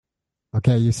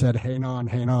Okay, you said hang on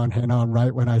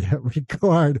right when I hit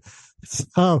record.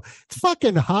 So it's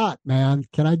fucking hot, man.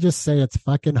 Can I just say it's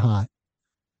fucking hot?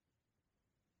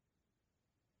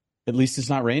 At least it's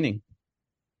not raining.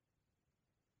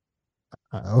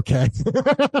 Okay.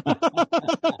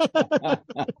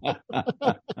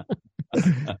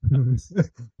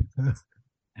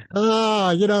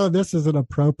 This is an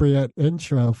appropriate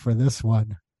intro for this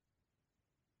one.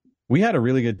 We had a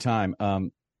really good time.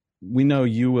 We know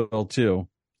you will too.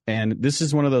 And this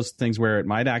is one of those things where it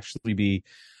might actually be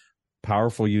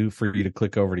powerful for you to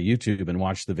click over to YouTube and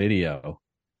watch the video.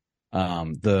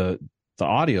 The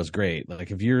audio is great.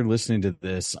 Like if you're listening to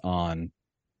this on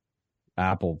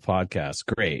Apple Podcasts,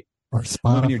 great. Or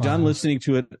Spotify. When you're done listening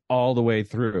to it all the way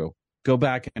through, go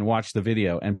back and watch the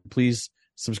video, and please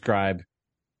subscribe,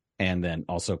 and then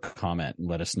also comment and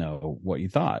let us know what you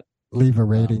thought. Leave a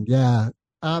rating. Yeah.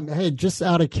 Hey, just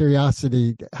out of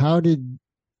curiosity, how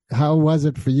was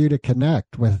it for you to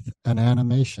connect with an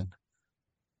animation?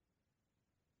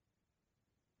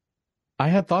 I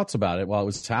had thoughts about it while it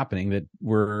was happening that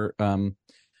were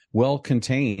well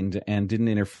contained and didn't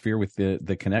interfere with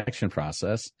the connection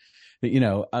process.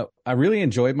 I really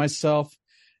enjoyed myself.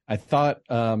 I thought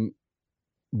I'm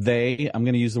going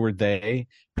to use the word they,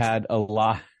 had a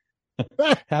lot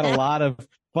of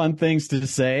fun things to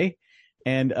say.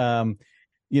 And,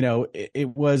 it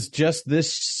was just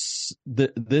this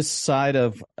side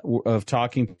of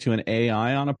talking to an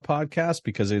AI on a podcast,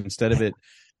 because instead of it,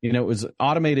 it was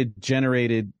automated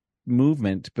generated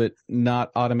movement, but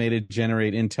not automated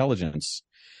generate intelligence.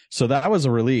 So that was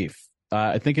a relief.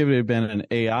 I think if it had been an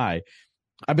AI,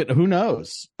 I bet who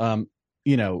knows? We've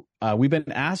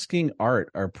been asking Art,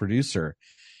 our producer,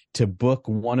 to book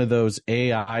one of those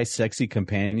AI sexy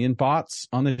companion bots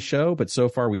on the show, but so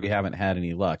far we haven't had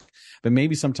any luck. But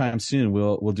maybe sometime soon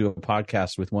we'll do a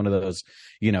podcast with one of those,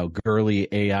 girly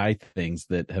AI things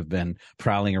that have been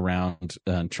prowling around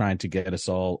and trying to get us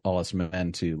all us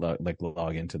men to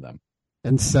log into them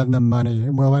and send them money,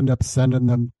 and we'll end up sending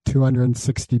them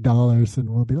 $260, and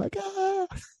we'll be like, ah.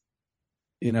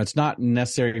 It's not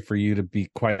necessary for you to be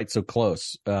quite so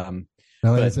close.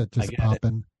 Really, is it just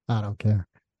popping? I don't care.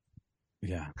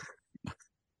 Yeah.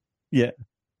 Yeah.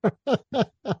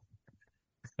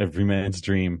 Every man's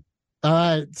dream. All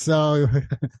right. So,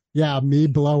 yeah, me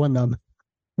blowing them.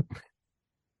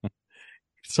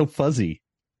 So fuzzy.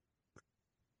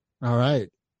 All right.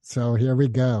 So here we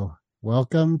go.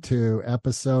 Welcome to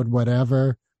episode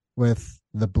whatever with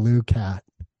the blue cat.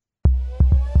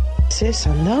 Sis,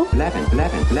 hallo? Levin.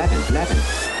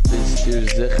 Bestuur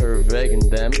zeker wegen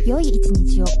them. Joh je iets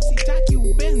niet, joh.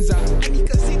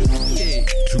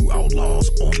 Two outlaws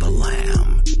on the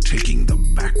lam, taking the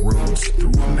back roads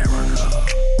through America.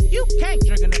 You can't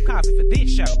drink enough coffee for this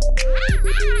show.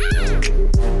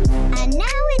 And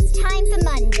now it's time for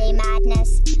Monday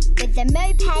Madness with the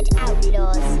Moped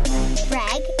Outlaws,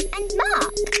 Greg and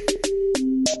Mark.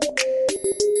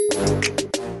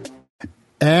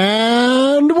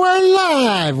 And we're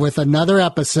live with another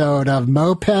episode of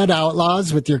Moped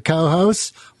Outlaws with your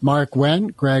co-hosts, Mark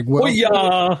Wendt, Greg Wilson.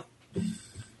 Oh, yeah.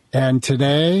 And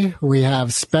today we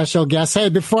have special guests. Hey,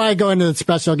 before I go into the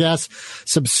special guests,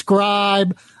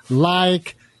 subscribe,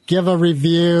 like, give a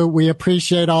review. We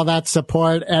appreciate all that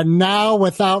support. And now,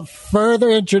 without further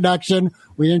introduction,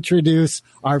 we introduce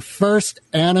our first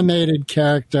animated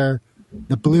character,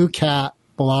 the Blue Cat,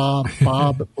 Bob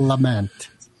Lement.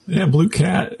 Yeah, Blue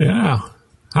Cat. Yeah.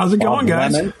 How's it going,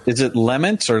 guys? Lement? Is it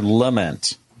Lement or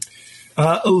Lament?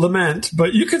 Lament,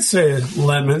 but you could say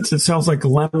lemons. It sounds like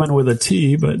lemon with a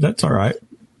T, but that's all right.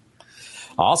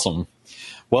 Awesome.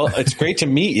 Well, it's great to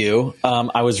meet you.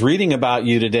 I was reading about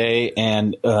you today,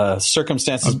 and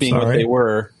circumstances being what they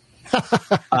were,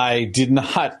 I did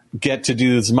not get to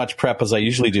do as much prep as I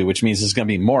usually do, which means it's going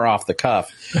to be more off the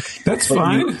cuff. That's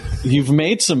fine. You've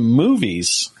made some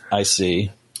movies, I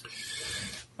see.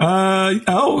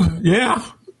 Oh, yeah.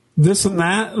 This and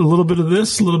that, a little bit of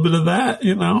this, a little bit of that,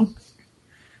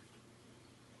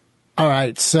 All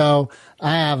right, so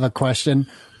I have a question.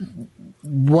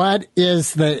 What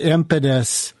is the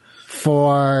impetus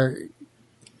for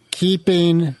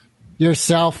keeping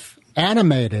yourself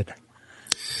animated?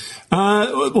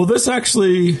 Well, this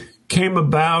actually came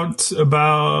about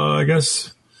I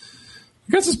guess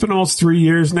it's been almost 3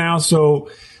 years now. So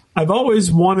I've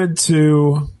always wanted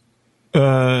to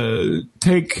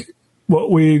take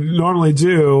what we normally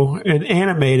do and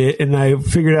animate it, and I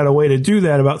figured out a way to do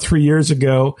that about 3 years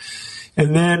ago.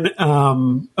 And then,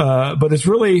 but it's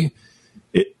really,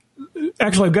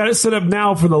 actually, I've got it set up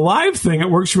now for the live thing. It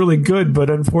works really good, but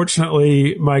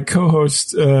unfortunately, my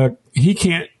co-host, he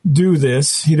can't do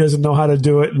this. He doesn't know how to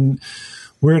do it, and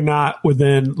we're not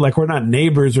we're not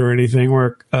neighbors or anything.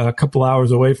 We're a couple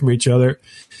hours away from each other,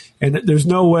 and there's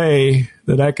no way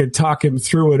that I could talk him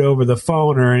through it over the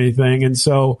phone or anything. And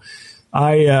so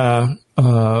I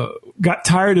got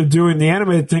tired of doing the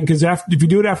animated thing, because if you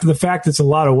do it after the fact, it's a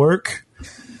lot of work.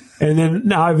 And then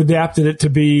now I've adapted it to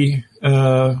be,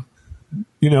 to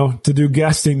do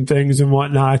guesting things and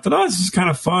whatnot. I thought, this is kind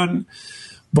of fun,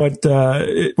 but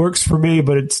it works for me.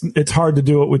 But it's hard to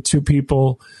do it with two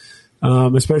people,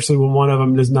 especially when one of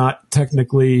them is not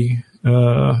technically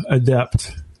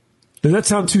adept. Does that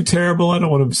sound too terrible? I don't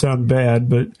want to sound bad,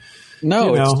 but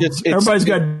no, everybody's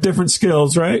got different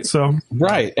skills, right? So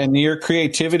right, and your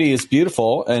creativity is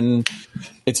beautiful and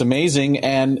it's amazing.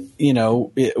 And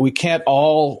we can't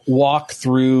all walk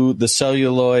through the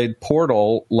celluloid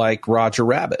portal like Roger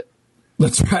Rabbit.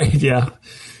 That's right. Yeah,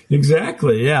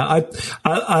 exactly. Yeah,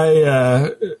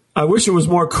 I wish it was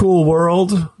more Cool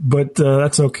World, but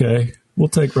that's okay. We'll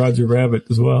take Roger Rabbit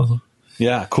as well.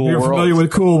 Yeah, Cool You're World. Familiar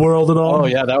with Cool World at all? Oh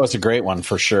yeah, that was a great one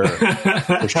for sure.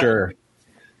 For sure.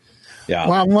 Yeah.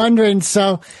 Well, I'm wondering,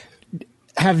 so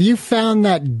have you found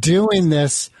that doing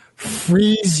this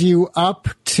frees you up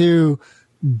to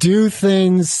do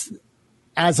things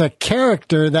as a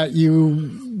character that you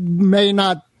may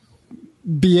not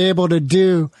be able to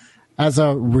do as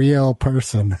a real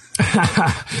person?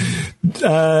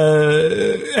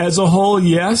 As a whole,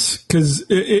 yes, because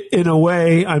in a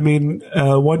way, I mean,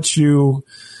 once you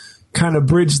kind of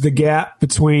bridge the gap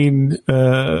between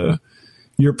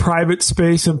your private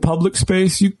space and public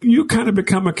space, you kind of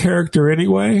become a character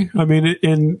anyway. I mean,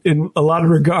 in a lot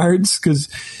of regards, because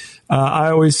I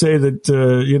always say that,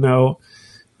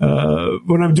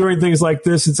 when I'm doing things like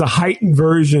this, it's a heightened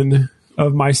version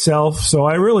of myself. So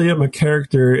I really am a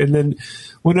character. And then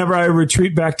whenever I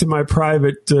retreat back to my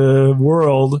private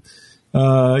world,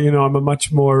 I'm a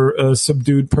much more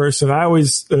subdued person. I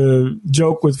always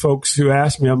joke with folks who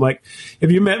ask me, I'm like,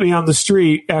 if you met me on the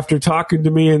street after talking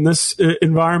to me in this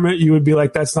environment, you would be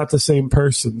like, that's not the same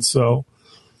person. So,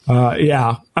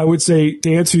 I would say,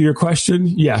 to answer your question,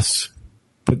 yes,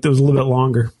 but it was a little bit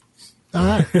longer. All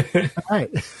right. All right.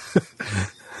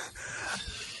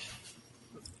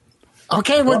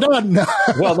 Okay, we're done.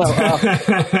 Well, no,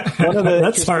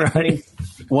 that's all right.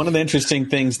 One of the interesting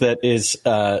things that is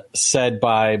said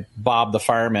by Bob the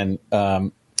fireman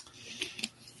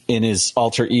in his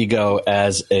alter ego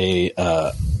as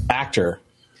a actor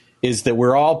is that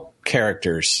we're all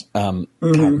characters. God,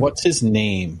 what's his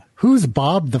name? Who's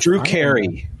Bob the Drew fireman?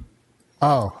 Carey.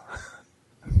 Oh.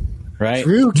 Right?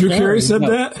 Drew Carey said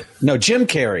that? No, Jim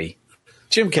Carrey.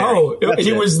 Jim Carrey. Oh,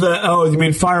 he was you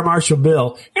mean Fire Marshal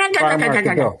Bill. Fire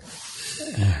Marshal Bill.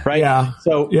 Right? Yeah.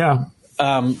 So, yeah.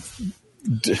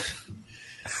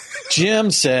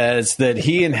 Jim says that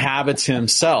he inhabits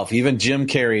himself. Even Jim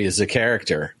Carrey is a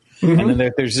character. Mm-hmm. And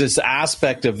then there's this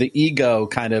aspect of the ego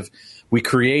we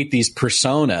create these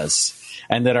personas,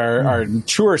 and that our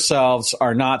truer selves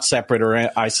are not separate or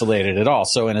isolated at all.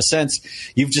 So in a sense,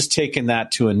 you've just taken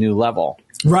that to a new level.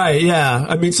 Right, yeah.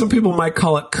 I mean, some people might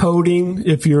call it coding.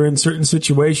 If you're in certain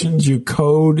situations, you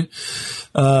code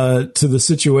to the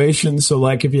situation. So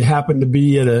like if you happen to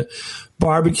be at a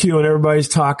barbecue and everybody's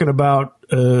talking about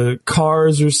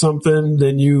cars or something,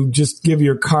 then you just give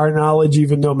your car knowledge,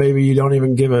 even though maybe you don't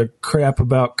even give a crap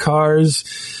about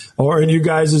cars. Or in you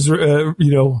guys'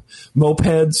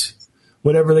 mopeds,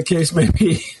 whatever the case may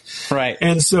be. Right.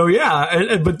 And so,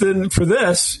 but then for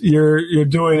this, you're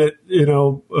doing it, a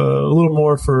little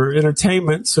more for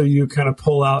entertainment. So you kind of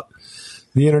pull out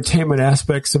the entertainment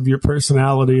aspects of your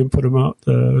personality and put them out,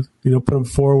 put them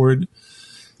forward.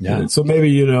 Yeah. And so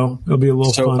maybe, it'll be a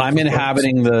little fun. So I'm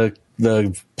inhabiting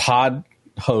the pod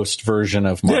host version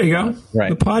of Mark. There you go. Right.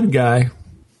 The pod guy.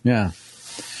 Yeah.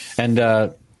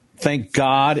 And thank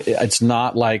God it's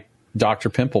not like Dr.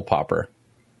 Pimple Popper.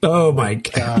 Oh my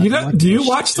God! Do you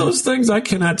watch those things? I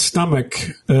cannot stomach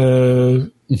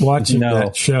watching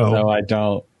that show. No, I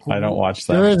don't. I don't watch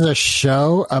that. There is a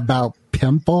show about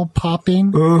pimple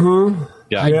popping. Mm-hmm.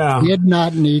 Yeah. I did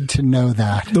not need to know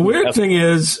that. The weird thing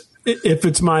is, if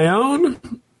it's my own,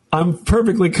 I'm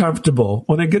perfectly comfortable.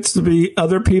 When it gets to be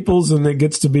other people's and it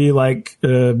gets to be like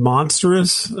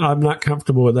monstrous, I'm not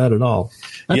comfortable with that at all.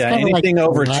 That's anything like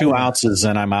over 2 ounces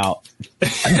and I'm out.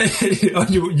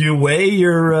 You weigh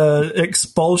your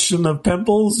expulsion of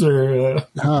pimples, or?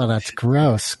 Oh, that's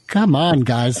gross. Come on,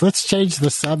 guys. Let's change the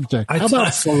subject. How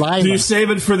about saliva? Do you save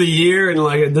it for the year and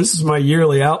like, this is my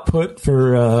yearly output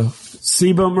for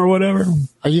sebum or whatever?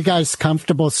 Are you guys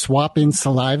comfortable swapping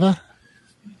saliva?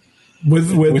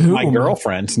 With my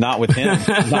girlfriend, not with him,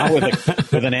 not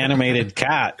with an animated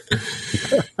cat.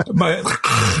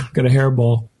 Got a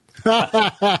hairball.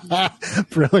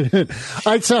 Brilliant.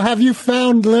 All right, so have you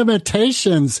found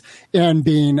limitations in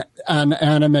being an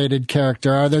animated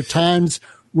character? Are there times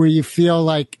where you feel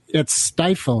like it's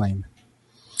stifling?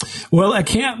 Well, I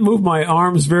can't move my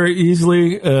arms very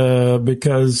easily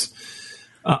because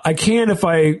I can if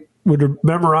I would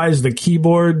memorize the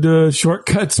keyboard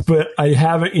shortcuts, but I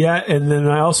haven't yet. And then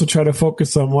I also try to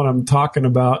focus on what I'm talking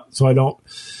about so I don't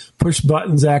push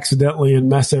buttons accidentally and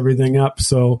mess everything up.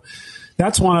 So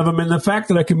that's one of them. And the fact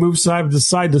that I can move side to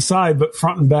side, but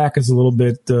front and back is a little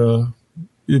bit,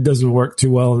 it doesn't work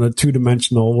too well in a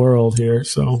two-dimensional world here.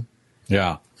 So,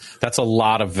 yeah, that's a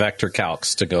lot of vector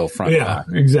calcs to go front and back.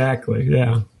 Yeah, exactly.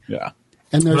 Yeah. Yeah.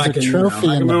 And there's a trophy.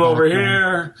 I can move over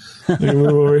here. I can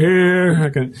move over here. I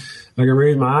can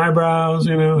raise my eyebrows.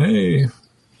 Hey.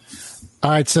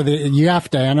 All right, so you have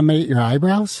to animate your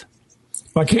eyebrows?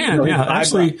 I can, yeah.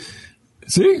 Actually,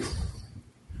 see?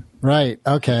 Right,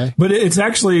 okay. But it's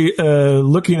actually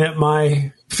looking at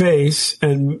my face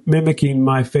and mimicking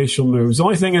my facial moves. The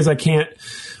only thing is I can't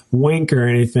wink or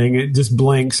anything. It just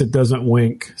blinks. It doesn't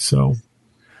wink, so...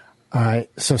 All right.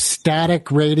 So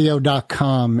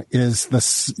staticradio.com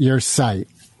is your site.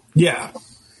 Yeah.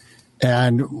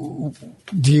 And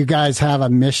do you guys have a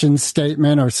mission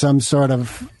statement or some sort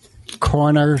of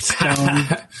cornerstone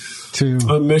to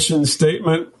a mission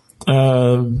statement?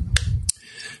 No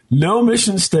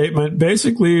mission statement.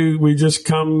 Basically, we just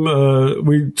come,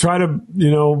 we try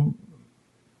to,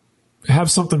 have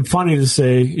something funny to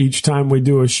say each time we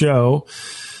do a show.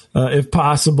 If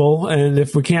possible, and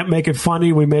if we can't make it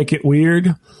funny, we make it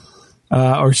weird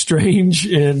or strange,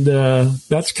 and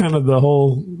that's kind of the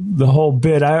whole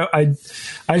bit. I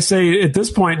say at this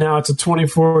point now it's a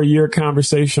 24-year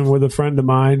conversation with a friend of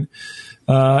mine,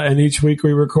 and each week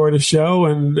we record a show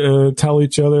and tell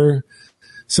each other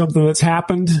something that's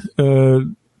happened.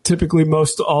 Typically,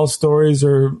 most all stories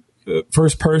are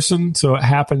first person, so it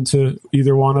happened to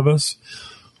either one of us.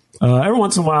 Every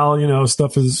once in a while,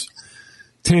 stuff is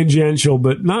tangential,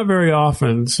 but not very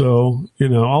often. So,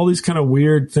 all these kind of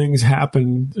weird things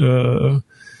happen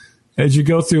as you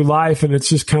go through life, and it's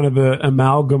just kind of an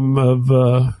amalgam of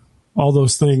all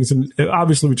those things. And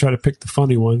obviously, we try to pick the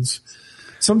funny ones.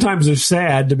 Sometimes they're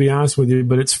sad, to be honest with you,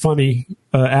 but it's funny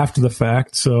after the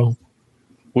fact. So,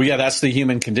 well, yeah, that's the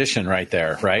human condition right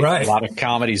there, right? Right. A lot of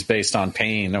comedies based on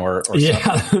pain or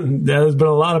yeah, something. There's been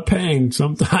a lot of pain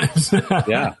sometimes.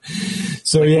 Yeah.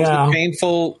 So, yeah. Was it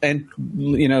painful? And,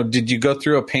 did you go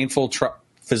through a painful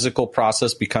physical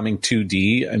process becoming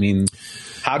 2D? I mean,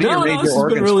 how do you read your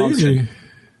organs function?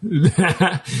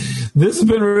 This has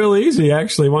been really easy,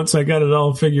 actually, once I got it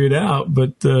all figured out,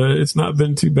 but it's not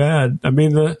been too bad. I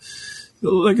mean,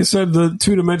 like I said, the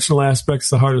two-dimensional aspect's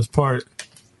the hardest part.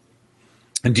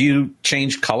 And do you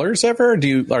change colors ever? Do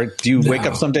you wake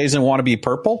up some days and want to be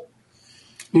purple?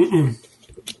 Mm-mm.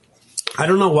 I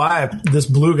don't know why this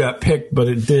blue got picked, but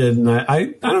it did. And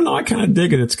I don't know. I kind of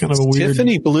dig it. It's kind of a weird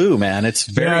Tiffany blue, man. It's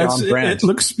very on brand. It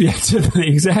looks Tiffany,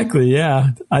 exactly.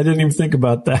 Yeah, I didn't even think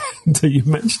about that until you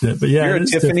mentioned it. But yeah, you're a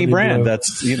Tiffany brand. Blue.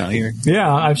 That's you're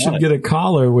I should get a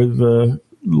collar with the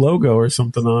logo or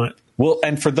something on it. Well,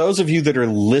 and for those of you that are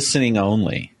listening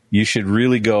only, you should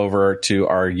really go over to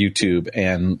our YouTube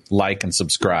and like and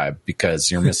subscribe because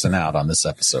you're missing out on this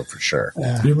episode for sure.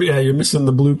 You're missing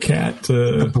the blue cat.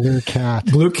 The blue cat.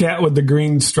 Blue cat with the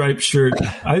green striped shirt.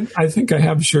 I think I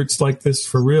have shirts like this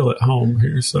for real at home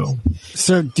here. So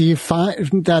do you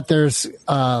find that there's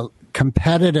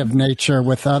competitive nature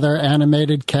with other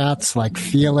animated cats like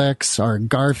Felix or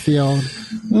Garfield?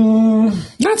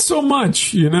 Not so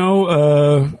much,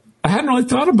 I hadn't really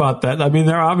thought about that. I mean,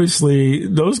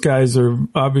 those guys are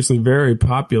obviously very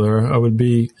popular. I would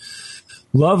be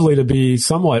lovely to be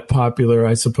somewhat popular,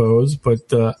 I suppose,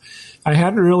 but I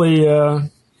hadn't really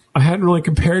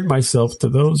compared myself to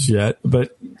those yet.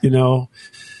 But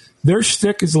their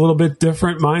shtick is a little bit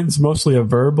different. Mine's mostly a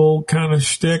verbal kind of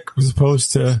shtick as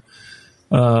opposed to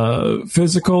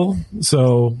physical.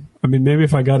 So, I mean, maybe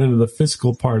if I got into the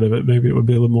physical part of it, maybe it would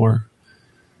be a little more.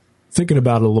 Thinking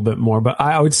about it a little bit more, but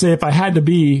I would say if I had to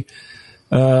be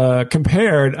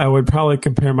compared, I would probably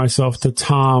compare myself to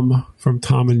Tom from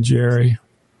Tom and Jerry.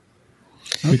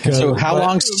 Because, so how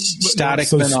long's Static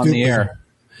been on the air?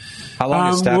 How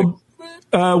long is Static?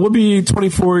 We'll be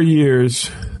 24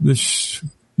 years.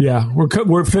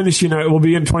 We're finishing. We'll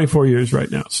be in 24 years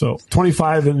right now. So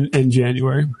 25 in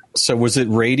January. So was it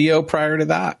radio prior to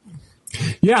that?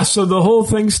 Yeah. So the whole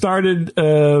thing started.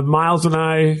 Miles and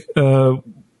I.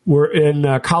 were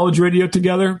in college radio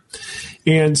together.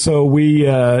 And so we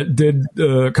did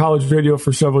college radio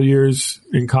for several years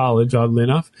in college, oddly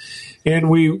enough. And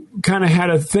we kind of had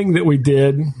a thing that we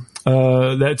did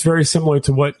that's very similar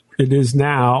to what it is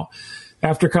now.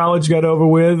 After college got over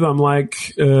with, I'm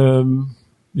like, hey,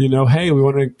 we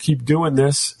want to keep doing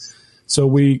this. So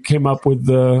we came up with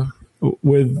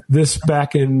this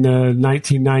back in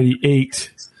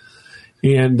 1998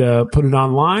 and put it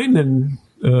online, and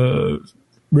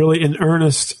really in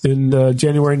earnest in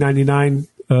January 99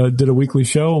 did a weekly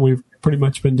show, and we've pretty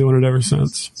much been doing it ever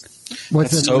since.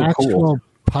 Was it an actual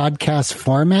podcast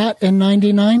format in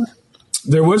 99?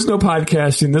 There was no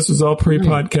podcasting. This was all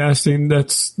pre-podcasting.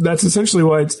 That's essentially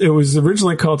why it was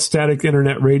originally called Static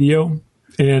Internet Radio,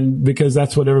 and because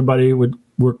that's what everybody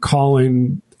were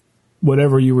calling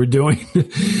whatever you were doing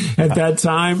at that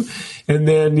time. And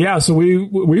then, so we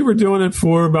were doing it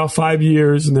for about 5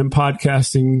 years, and then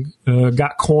podcasting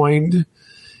got coined,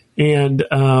 and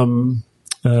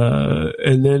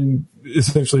then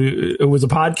essentially it was a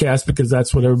podcast because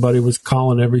that's what everybody was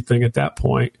calling everything at that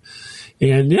point.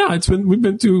 And we've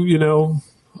been through,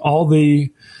 all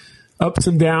the ups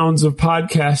and downs of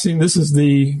podcasting. This is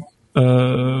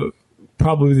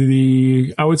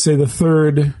probably I would say the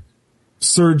third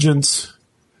resurgence.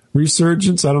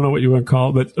 I don't know what you want to call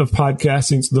it, but of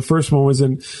podcasting. So the first one was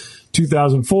in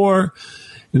 2004,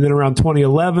 and then around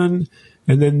 2011.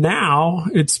 And then now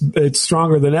it's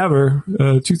stronger than ever.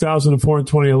 2004 and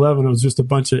 2011, it was just a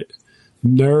bunch of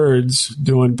nerds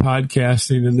doing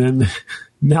podcasting. And then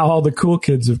now all the cool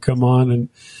kids have come on, and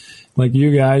like you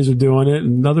guys are doing it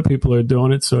and other people are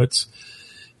doing it. So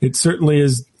it certainly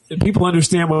is. People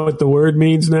understand what the word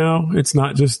means now. It's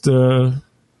not just,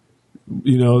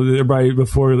 everybody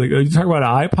before, like, are you talking about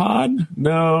an iPod?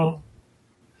 No.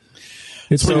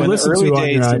 It's what you listen to on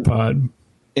your iPod.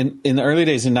 In the early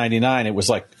days in 99, it was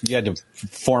like you had to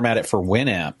format it for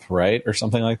Winamp, right? Or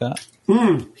something like that.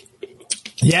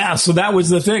 Yeah, so that was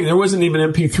the thing. There wasn't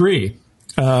even MP3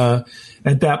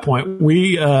 at that point.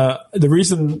 The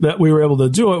reason that we were able to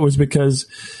do it was because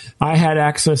I had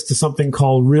access to something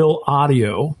called Real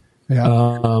Audio.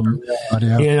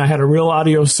 And I had a Real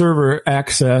Audio server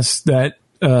access that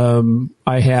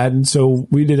I had. And so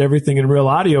we did everything in Real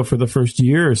Audio for the first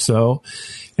year or so.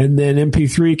 And then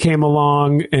MP3 came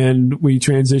along, and we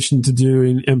transitioned to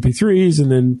doing MP3s,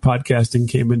 and then podcasting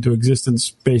came into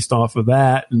existence based off of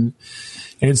that and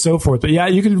so forth. But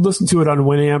you could listen to it on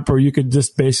Winamp, or you could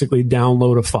just basically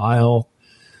download a file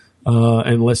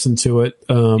and listen to it.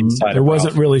 There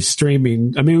wasn't really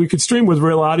streaming. I mean, we could stream with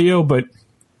Real Audio, but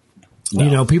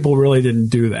people really didn't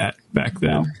do that back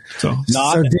then. So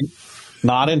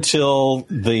not until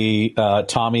the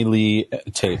Tommy Lee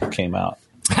tape came out.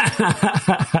 Then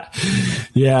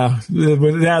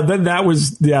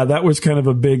that was kind of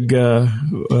a big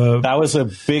that was a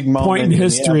big moment point in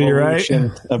history, right?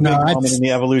 A big moment in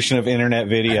the evolution of internet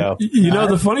video.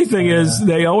 The funny thing is,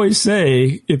 they always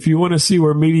say, if you want to see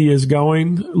where media is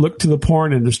going, look to the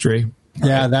porn industry.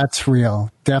 Yeah, that's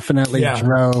real. Definitely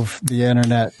drove the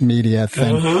internet media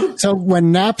thing. Uh-huh. So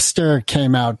when Napster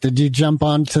came out, did you jump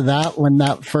onto that when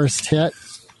that first hit?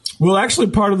 Well, actually,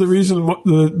 part of the reason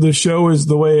the show is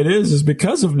the way it is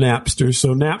because of Napster.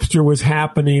 So Napster was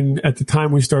happening at the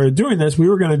time we started doing this. We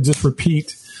were going to just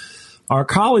repeat our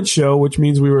college show, which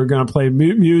means we were going to play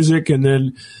music, and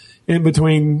then in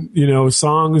between,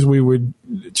 songs, we would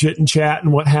chit and chat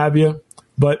and what have you.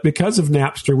 But because of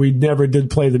Napster, we never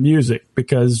did play the music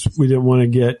because we didn't want to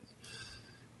get,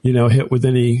 hit with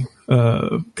any,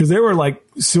 because they were like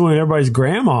suing everybody's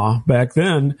grandma back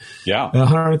then. Yeah.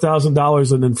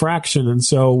 $100,000 in infraction. And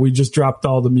so we just dropped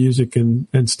all the music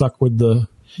and stuck with the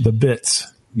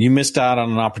bits. You missed out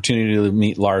on an opportunity to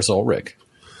meet Lars Ulrich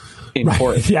in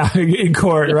court. Yeah, in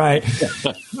court, right.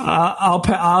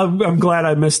 I'm glad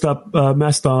I missed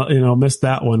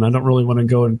that one. I don't really want to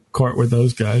go in court with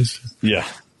those guys. Yeah.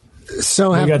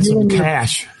 So we got some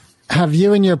cash. Have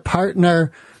you and your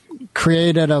partner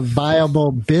created a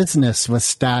viable business with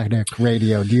Static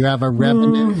Radio? Do you have a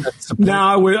revenue?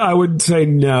 No, I would say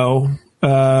no.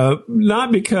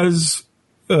 Not because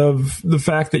of the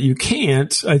fact that you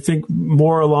can't. I think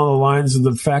more along the lines of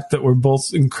the fact that we're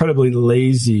both incredibly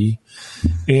lazy.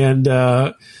 And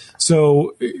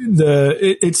so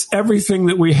it's everything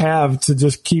that we have to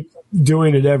just keep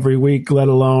doing it every week, let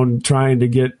alone trying to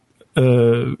get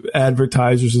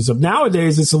advertisers and stuff.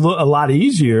 Nowadays, it's a lot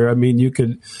easier. I mean, you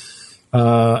could,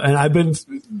 and I've been,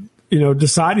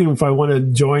 deciding if I want to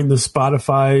join the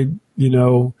Spotify,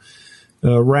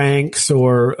 ranks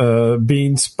or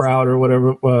Bean Sprout or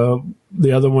whatever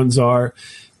the other ones are.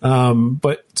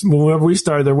 But whenever we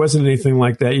started, there wasn't anything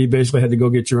like that. You basically had to go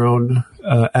get your own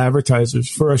advertisers.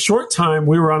 For a short time,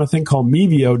 we were on a thing called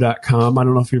Mevio.com. I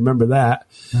don't know if you remember that.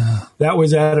 That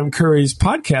was Adam Curry's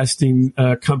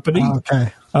podcasting company. Oh,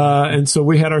 okay. And so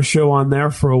we had our show on there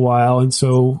for a while. And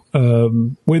so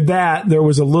with that, there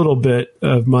was a little bit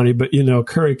of money, but,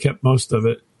 Curry kept most of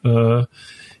it.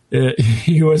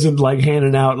 He wasn't like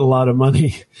handing out a lot of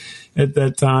money at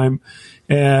that time.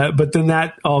 But then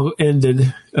that all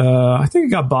ended. I think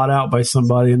it got bought out by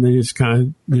somebody, and they just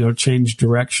kind of, changed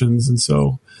directions. And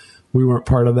so we weren't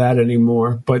part of that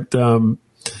anymore. But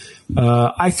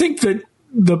I think that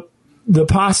the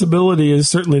possibility is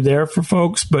certainly there for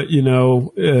folks. But, I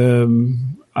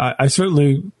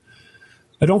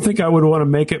don't think I would want to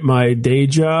make it my day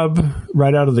job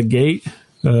right out of the gate.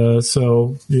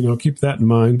 So, keep that in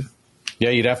mind. Yeah,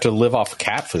 you'd have to live off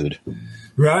cat food.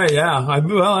 Right, yeah.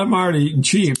 I'm already eating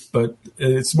cheap, but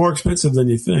it's more expensive than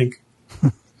you think.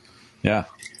 Yeah.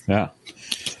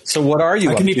 So what are you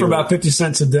up to? I can eat for about 50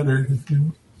 cents a dinner.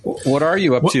 What are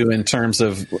you up to in terms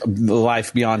of the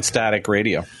life beyond static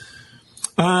radio?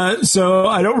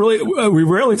 So we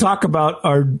rarely talk about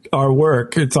our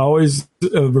work. It's always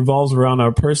revolves around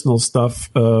our personal stuff,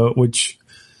 which...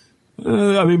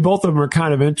 both of them are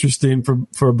kind of interesting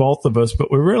for both of us,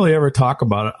 but we rarely ever talk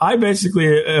about it. I basically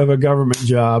have a government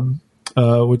job,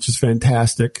 which is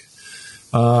fantastic.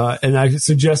 And I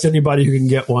suggest anybody who can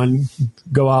get one,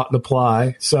 go out and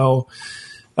apply. So,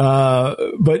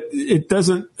 but it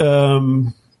doesn't,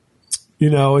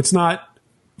 it's not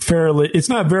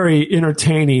very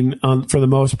entertaining for the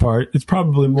most part. It's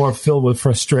probably more filled with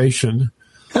frustration.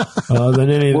 Than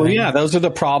anything. Well, yeah, those are the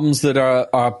problems that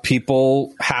our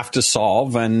people have to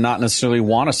solve and not necessarily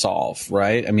want to solve,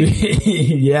 right? I mean,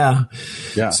 yeah.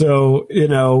 So,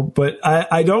 but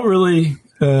I don't really,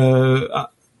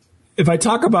 if I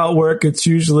talk about work, it's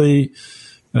usually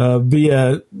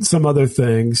via some other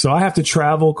thing. So I have to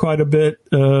travel quite a bit.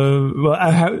 There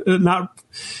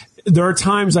are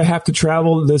times I have to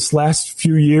travel. This last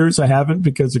few years I haven't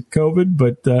because of COVID,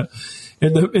 but,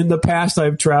 in the past,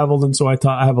 I've traveled, and so I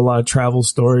have a lot of travel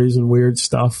stories and weird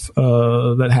stuff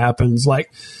that happens.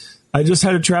 Like, I just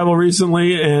had to travel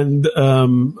recently, and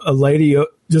a lady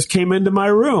just came into my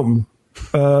room.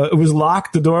 It was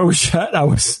locked; the door was shut.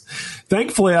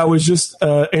 Thankfully, I was just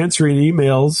answering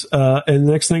emails, and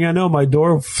the next thing I know, my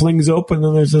door flings open,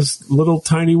 and there's this little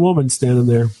tiny woman standing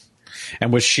there.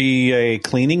 And was she a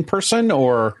cleaning person,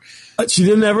 or? She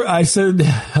didn't ever. I said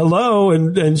hello,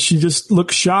 and she just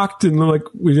looked shocked, and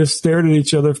we just stared at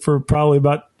each other for probably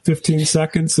about 15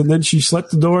 seconds, and then she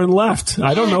shut the door and left.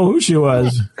 I don't know who she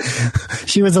was.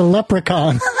 She was a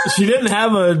leprechaun. She didn't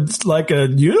have a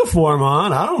uniform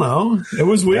on. I don't know. It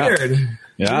was weird.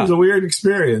 Yeah. It was a weird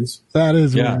experience. That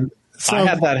is weird. So, I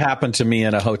had that happen to me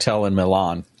in a hotel in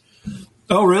Milan.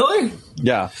 Oh, really?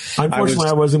 Yeah. Unfortunately,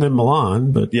 I wasn't in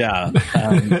Milan, but yeah,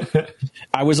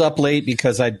 I was up late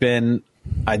because I'd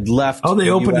left. Oh, they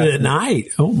opened it at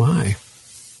night. Oh my!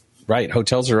 Right,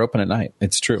 hotels are open at night.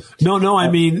 It's true. No, I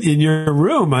mean in your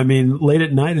room. I mean late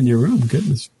at night in your room.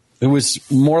 Goodness. It was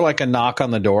more like a knock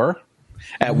on the door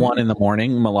at 1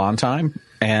 a.m. Milan time,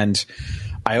 and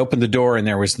I opened the door and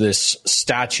there was this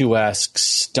statuesque,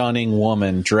 stunning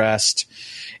woman dressed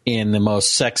in the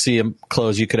most sexy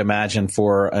clothes you could imagine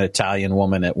for an Italian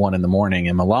woman at 1 a.m.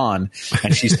 in Milan.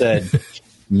 And she said,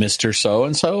 Mr.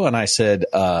 So-and-so? And I said,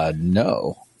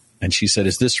 no. And she said,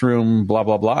 is this room blah,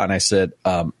 blah, blah? And I said,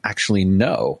 actually,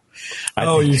 no.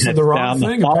 You said the wrong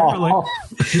thing, apparently.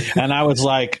 And I was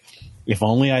like, if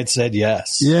only I'd said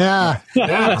yes. Yeah.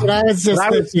 That's what I was just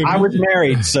thinking. I was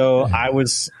married, so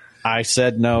I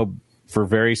said no for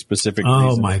very specific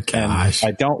reasons. Oh, my gosh.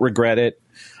 And I don't regret it.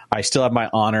 I still have my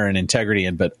honor and integrity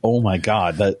but oh my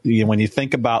God, when you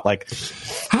think about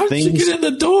how did she get in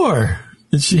the door?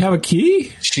 Did she have a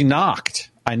key? She knocked.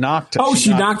 I knocked. Oh, she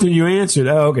knocked and you answered.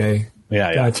 Oh, okay.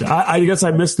 Yeah. Gotcha. I guess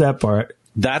I missed that part.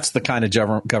 That's the kind of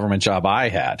government job I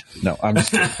had. No, I'm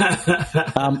just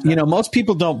kidding. Most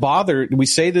people don't bother. We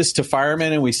say this to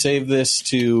firemen and we say this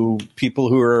to people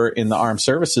who are in the armed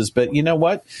services, but you know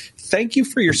what? Thank you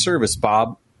for your service,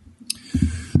 Bob.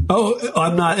 Oh,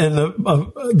 I'm not in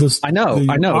the I know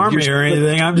army or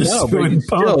anything. I'm just doing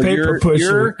paper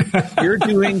pusher. You're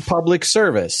doing public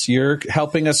service. You're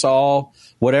helping us all.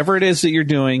 Whatever it is that you're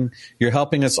doing, you're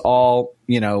helping us all,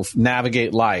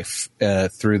 navigate life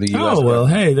through the U.S. Oh well,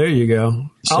 hey, there you go.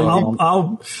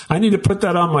 So, I need to put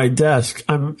that on my desk.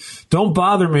 Don't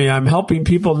bother me. I'm helping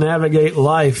people navigate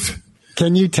life.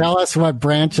 Can you tell us what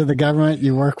branch of the government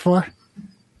you work for?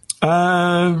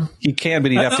 He can,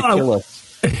 but he'd have to kill us.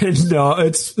 No,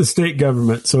 it's the state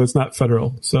government, so it's not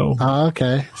federal. So,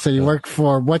 Okay. So you work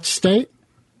for which state?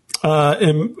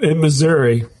 in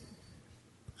Missouri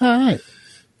All right.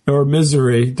 or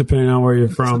Missouri, depending on where you're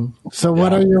from. So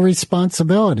what are your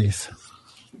responsibilities?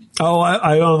 Oh,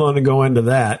 I don't want to go into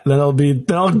that. That'll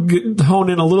hone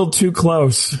in a little too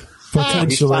close,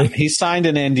 potentially. He signed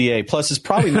an NDA. Plus, it's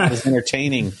probably not as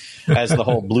entertaining as the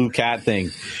whole blue cat thing.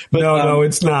 But, No,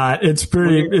 it's not. It's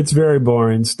very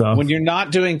boring stuff. when you're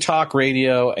not doing talk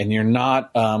radio and you're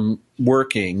not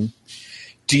working,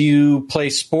 do you play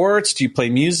sports? Do you play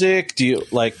music? Do you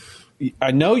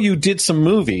I know you did some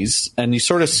movies and you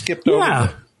sort of skipped over.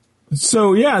 Yeah.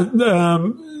 So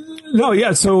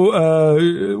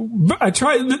I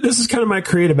try. This is kind of my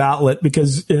creative outlet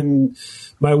because in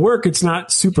my work, it's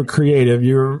not super creative.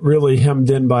 You're really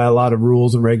hemmed in by a lot of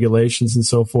rules and regulations and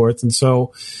so forth. And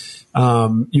so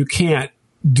you can't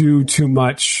do too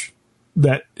much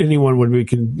that anyone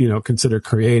would consider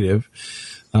creative.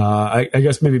 I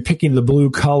guess maybe picking the blue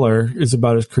color is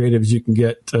about as creative as you can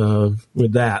get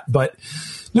with that. But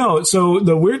no, so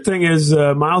the weird thing is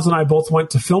Miles and I both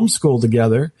went to film school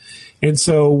together. And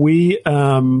so we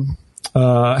have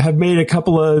made a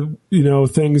couple of,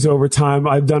 things over time.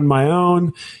 I've done my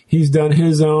own. He's done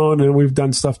his own. And we've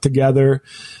done stuff together,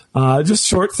 just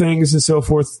short things and so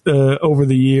forth over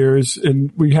the years.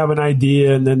 And we have an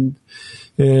idea and then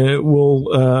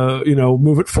we'll,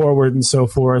 move it forward and so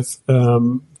forth,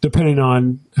 depending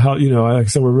on how, like I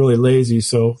said, we're really lazy.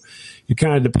 So it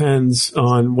kind of depends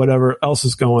on whatever else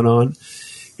is going on.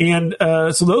 And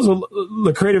so those are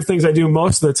the creative things I do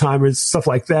most of the time is stuff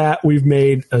like that. We've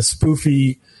made a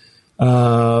spoofy,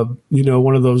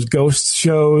 one of those ghost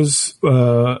shows.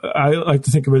 I like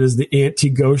to think of it as the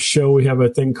anti-ghost show. We have a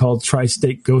thing called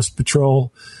Tri-State Ghost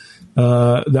Patrol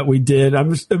that we did.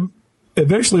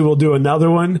 Eventually we'll do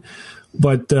another one,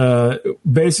 but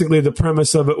basically the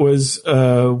premise of it was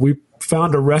we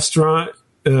found a restaurant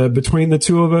between the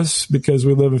two of us because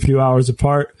we live a few hours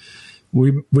apart.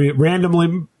 We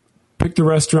randomly picked a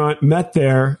restaurant, met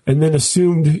there, and then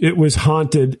assumed it was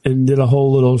haunted and did a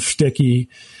whole little shticky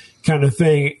kind of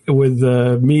thing with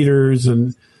meters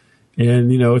and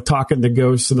talking to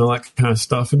ghosts and all that kind of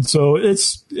stuff. And so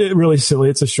it's really silly.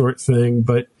 It's a short thing,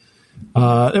 but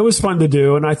it was fun to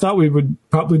do, and I thought we would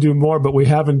probably do more, but we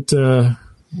haven't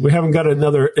got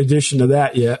another edition of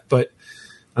that yet. But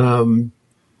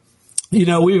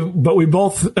we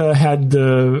both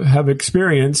have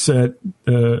experience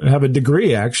have a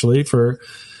degree actually for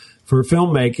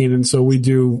filmmaking, and so we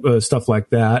do stuff like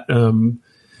that.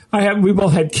 We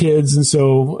both had kids, and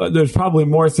so there's probably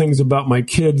more things about my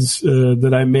kids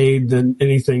that I made than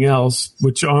anything else,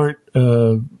 which aren't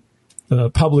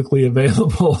publicly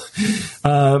available.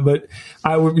 But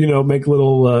I would, make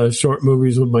little short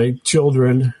movies with my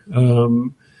children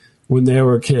when they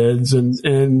were kids, and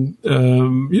then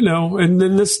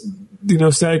this,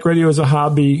 static radio is a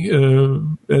hobby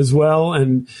as well,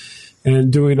 and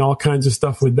doing all kinds of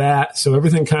stuff with that. So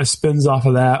everything kind of spins off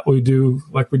of that. We do,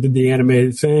 like we did the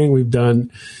animated thing. We've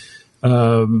done,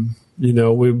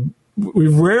 we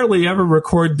rarely ever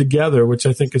record together, which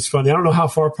I think is funny. I don't know how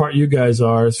far apart you guys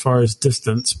are as far as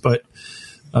distance, but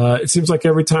it seems like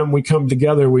every time we come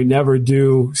together, we never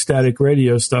do static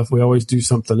radio stuff. We always do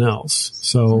something else.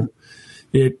 So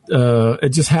it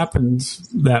just happens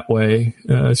that way.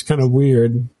 It's kind of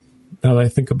weird now that I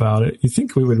think about it. You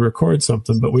think we would record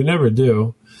something, but we never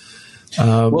do.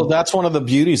 Well, that's one of the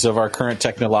beauties of our current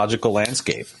technological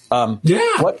landscape.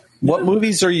 Yeah. What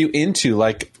movies are you into?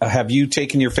 Like, have you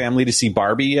taken your family to see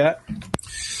Barbie yet?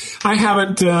 I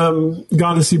haven't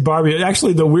gone to see Barbie.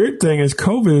 Actually, the weird thing is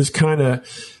COVID is kind of...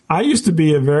 I used to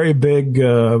be a very big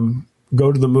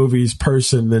go to the movies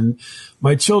person, and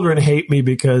my children hate me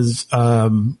because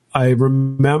I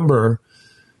remember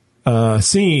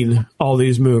seeing all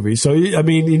these movies. So, I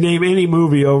mean, you name any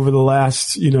movie over the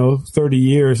last, 30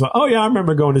 years. Like, oh, yeah, I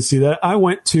remember going to see that. I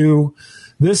went to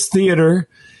this theater,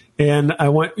 and I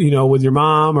went, with your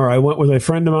mom, or I went with a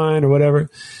friend of mine or whatever.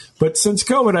 But since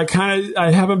COVID,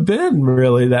 I haven't been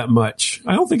really that much.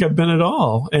 I don't think I've been at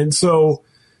all. And so,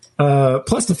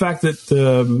 plus the fact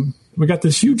that we got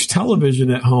this huge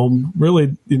television at home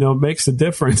really, makes a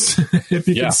difference. If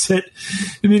you can sit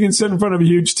in front of a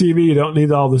huge TV, you don't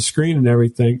need all the screen and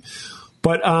everything.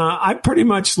 But I pretty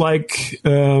much like.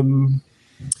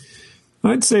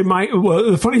 I'd say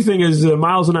the funny thing is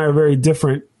Miles and I are very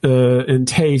different in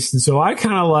taste. And so I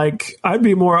kind of I'd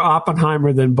be more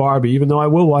Oppenheimer than Barbie, even though I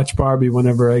will watch Barbie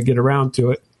whenever I get around to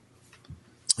it.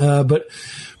 But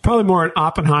probably more an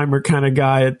Oppenheimer kind of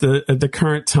guy at the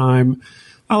current time.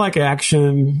 I like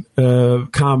action,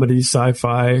 comedy,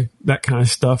 sci-fi, that kind of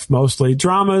stuff mostly.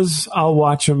 Dramas, I'll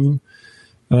watch them,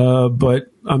 but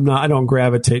I don't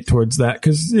gravitate towards that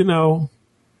because, you know,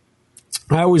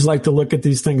 I always like to look at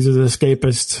these things as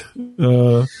escapist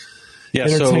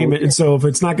entertainment. And so if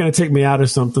it's not going to take me out of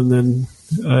something, then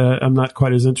I'm not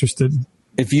quite as interested.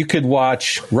 If you could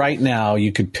watch right now,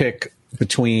 you could pick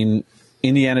between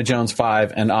Indiana Jones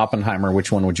 5 and Oppenheimer.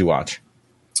 Which one would you watch?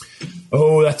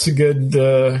 Oh, that's a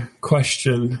good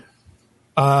question.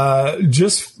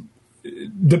 Just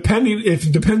depending,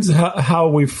 it depends how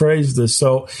we phrase this.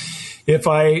 So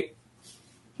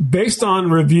based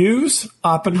on reviews,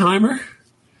 Oppenheimer.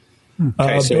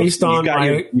 Okay, so based on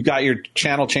you got your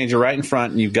channel changer right in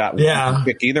front, and you've got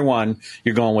pick either one.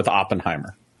 You're going with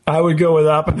Oppenheimer. I would go with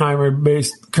Oppenheimer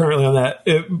based currently on that.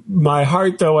 My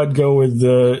heart, though, I'd go with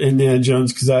Indiana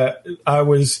Jones because I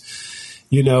was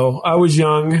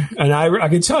young, and I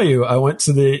can tell you, I went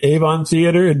to the Avon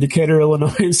Theater in Decatur,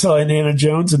 Illinois, and saw Indiana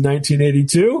Jones in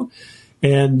 1982,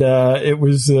 and it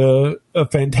was a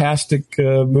fantastic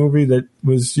movie that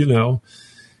was,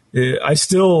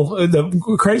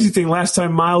 the crazy thing, last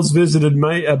time Miles visited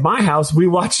my house, we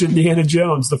watched Indiana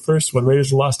Jones, the first one, Raiders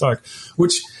of the Lost Ark,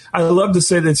 which I love to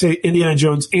say they say Indiana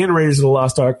Jones and Raiders of the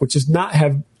Lost Ark, which does not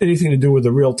have anything to do with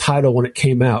the real title when it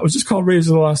came out. It was just called Raiders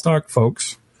of the Lost Ark,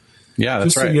 folks. Yeah,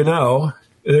 that's just right. So you know,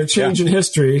 they're changing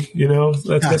history. You know,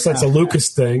 that's a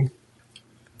Lucas thing.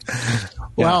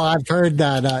 Well, I've heard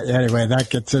that. Anyway, that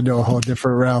gets into a whole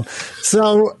different realm.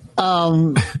 So,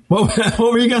 what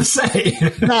were you going to say?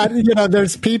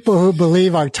 There's people who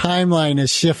believe our timeline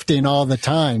is shifting all the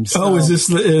time. So. Oh, is this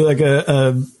like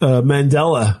a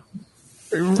Mandela?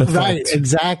 Right,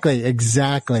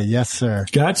 exactly. Yes, sir.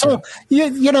 Gotcha. So,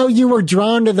 you were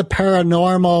drawn to the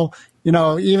paranormal,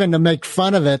 even to make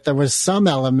fun of it. There was some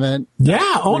element.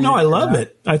 Yeah. Oh, no, I love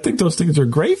it. I think those things are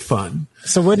great fun.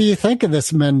 So what do you think of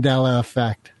this Mandela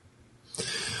effect?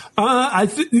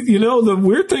 The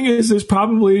weird thing is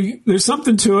there's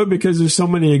something to it because there's so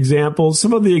many examples.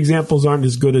 Some of the examples aren't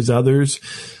as good as others.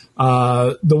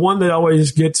 The one that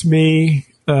always gets me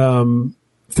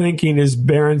thinking is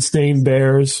Berenstain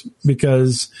Bears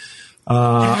because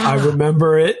I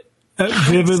remember it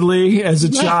vividly as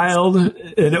a child,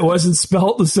 and it wasn't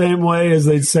spelt the same way as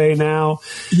they'd say now.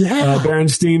 Yeah,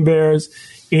 Berenstain Bears,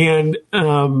 and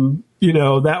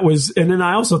that was. And then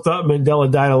I also thought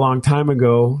Mandela died a long time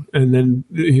ago, and then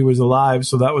he was alive,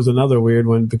 so that was another weird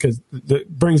one because it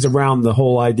brings around the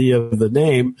whole idea of the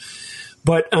name.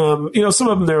 But some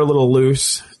of them they're a little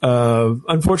loose.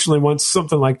 Unfortunately, once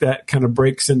something like that kind of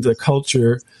breaks into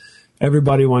culture,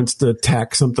 everybody wants to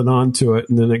tack something onto it,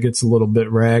 and then it gets a little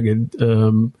bit ragged.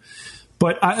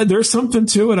 But there's something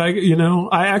to it.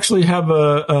 I actually have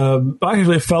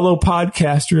a fellow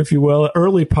podcaster, if you will, an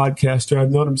early podcaster.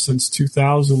 I've known him since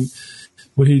 2000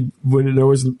 when there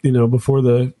was, before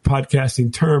the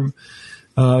podcasting term.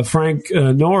 Frank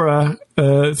Nora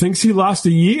thinks he lost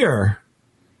a year.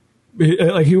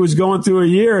 Like he was going through a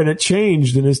year and it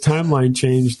changed and his timeline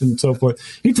changed and so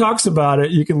forth. He talks about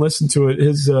it. You can listen to it.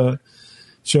 His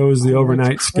show is The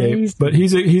Overnightscape, but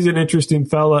he's an interesting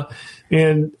fella.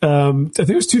 And I think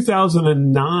it was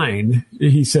 2009.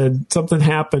 He said something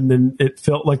happened and it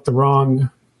felt like it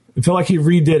felt like he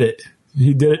redid it.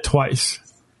 He did it twice.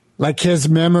 Like his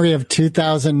memory of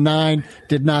 2009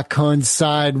 did not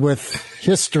coincide with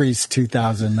history's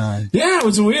 2009. Yeah, it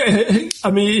was weird.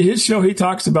 I mean, his show, he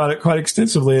talks about it quite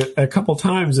extensively a couple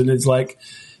times, and it's like,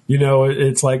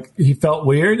 it's like he felt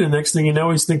weird, and next thing you know,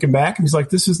 he's thinking back, and he's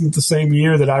like, this isn't the same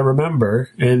year that I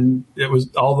remember, and it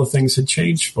was all the things had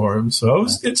changed for him. So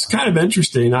it's kind of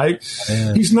interesting.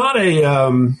 He's not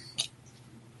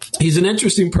he's an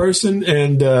interesting person,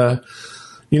 and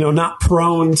not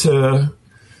prone to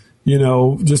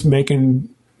just making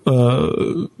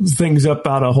things up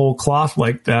out of whole cloth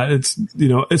like that. It's,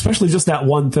 especially just that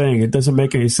one thing. It doesn't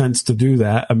make any sense to do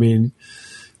that. I mean,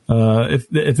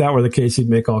 if that were the case, he'd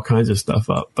make all kinds of stuff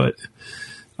up. But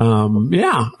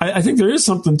I think there is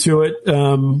something to it.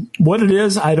 What it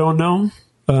is, I don't know.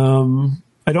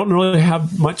 I don't really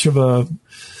have much of a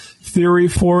theory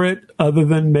for it other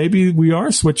than maybe we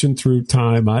are switching through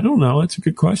time. I don't know. That's a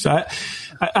good question.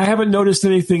 I haven't noticed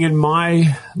anything in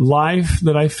my life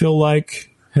that I feel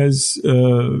like has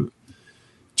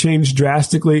changed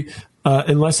drastically,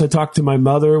 unless I talk to my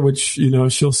mother, which,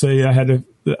 she'll say I had an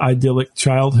idyllic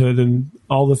childhood and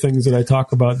all the things that I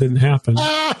talk about didn't happen.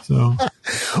 So,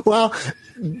 well,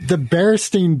 the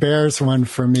Berenstain Bears one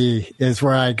for me is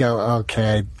where I go,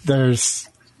 okay, there's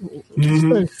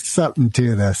something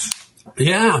to this.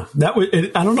 Yeah,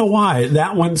 I don't know why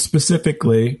that one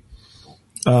specifically.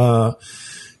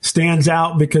 stands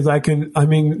out because I can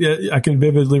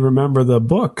vividly remember the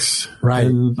books. Right.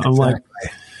 And I'm like,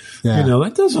 Yeah.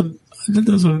 that doesn't,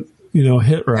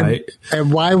 hit right.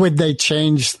 And why would they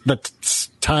change the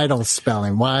title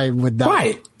spelling? Why would that?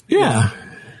 Right. Yeah.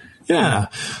 Yeah.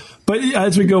 But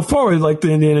as we go forward, like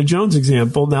the Indiana Jones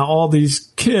example, now all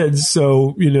these kids,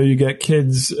 so, you get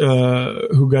kids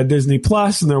who got Disney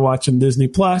Plus and they're watching Disney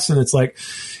Plus, and it's like,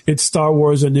 it's Star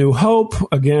Wars A New Hope.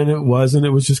 Again, it wasn't. It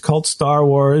was just called Star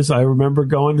Wars. I remember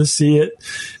going to see it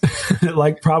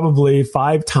like probably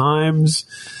 5 times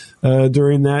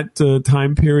during that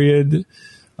time period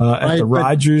at the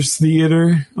Rogers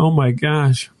Theater. Oh, my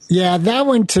gosh. Yeah, that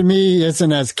one to me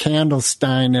isn't as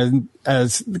Candlestein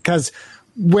as because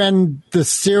when the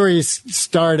series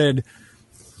started,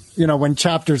 when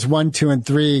chapters 1, 2, and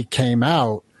 3 came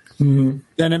out, then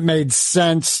it made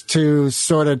sense to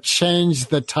sort of change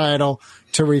the title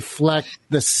to reflect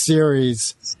the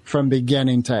series from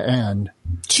beginning to end.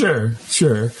 Sure.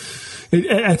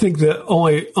 I think the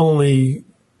only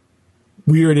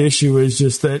weird issue is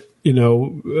just that,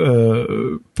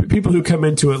 people who come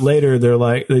into it later,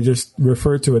 they just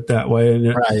refer to it that way.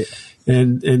 And right.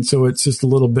 And so it's just a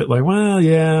little bit like, well,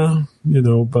 yeah,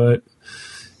 but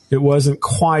it wasn't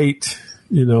quite,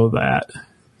 that.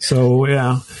 So,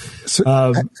 yeah.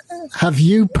 So, have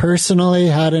you personally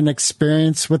had an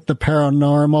experience with the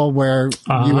paranormal where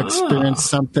you experienced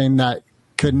something that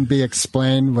couldn't be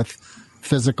explained with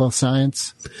physical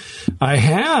science? I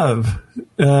have.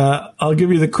 I'll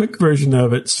give you the quick version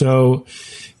of it. So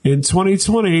in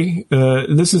 2020,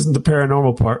 this isn't the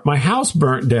paranormal part, my house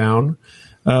burnt down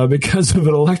because of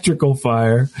an electrical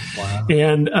fire. Wow.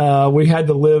 And we had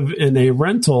to live in a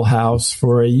rental house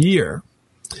for a year.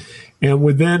 And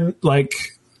within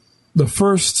the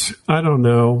first, I don't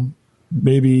know,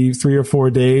 maybe 3 or 4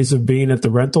 days of being at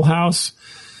the rental house,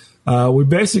 we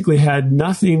basically had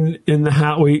nothing in the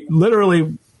house. We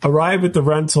literally arrived at the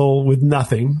rental with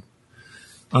nothing.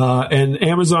 And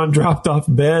Amazon dropped off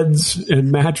beds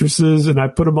and mattresses, and I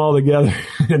put them all together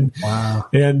and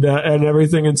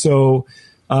everything. And so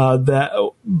that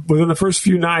within the first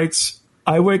few nights,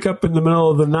 I wake up in the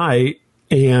middle of the night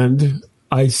and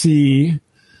I see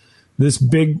this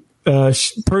big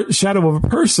shadow of a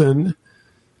person.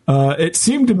 It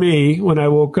seemed to me when I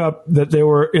woke up that they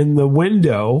were in the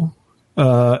window,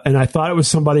 and I thought it was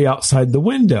somebody outside the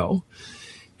window.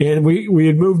 And we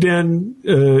had moved in,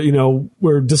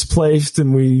 we're displaced,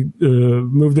 and we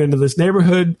moved into this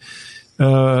neighborhood.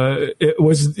 It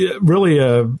was really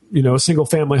a single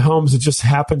family homes. It just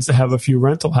happens to have a few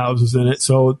rental houses in it.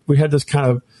 So we had this kind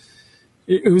of,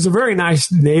 it was a very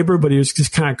nice neighbor, but he was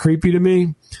just kind of creepy to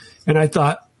me. And I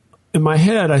thought, in my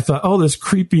head, oh, this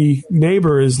creepy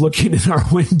neighbor is looking in our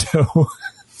window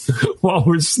while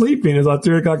we're sleeping. It's about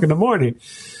 3 o'clock in the morning.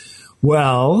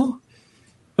 Well,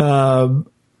 I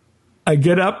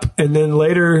get up, and then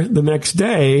later the next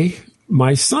day,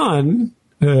 my son,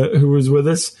 who was with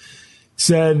us,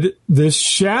 said this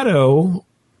shadow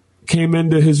came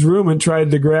into his room and tried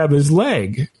to grab his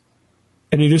leg.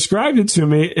 And he described it to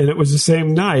me, and it was the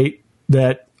same night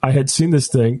that I had seen this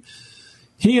thing.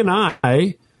 He and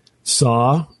I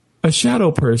saw a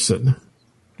shadow person.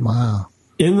 Wow.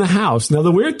 In the house. Now,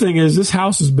 the weird thing is this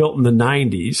house was built in the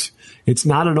 90s. It's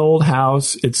not an old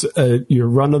house. It's your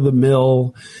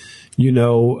run-of-the-mill,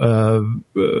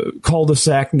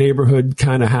 cul-de-sac neighborhood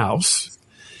kind of house.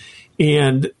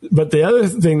 But the other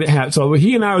thing that happened, so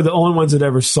he and I were the only ones that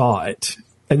ever saw it.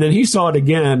 And then he saw it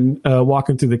again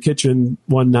walking through the kitchen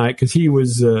one night because he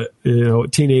was, a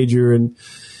teenager and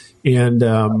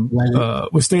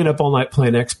was staying up all night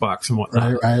playing Xbox and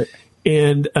whatnot. Right.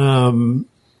 And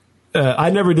I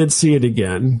never did see it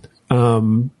again,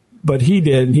 but he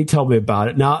did, and he told me about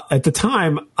it. Now, at the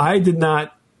time, I did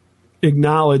not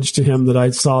acknowledge to him that I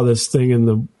saw this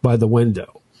thing by the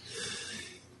window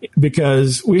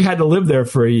because we had to live there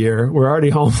for a year. We're already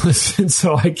homeless, and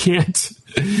so I got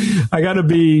to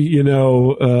be,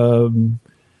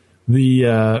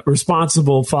 the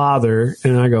responsible father.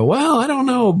 And I go, well, I don't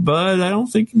know, bud. I don't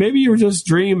think, maybe you were just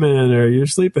dreaming or you're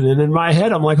sleeping. And in my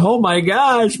head, I'm like, oh my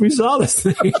gosh, we saw this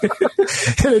thing.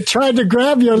 It tried to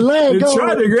grab your leg.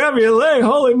 Tried to grab your leg.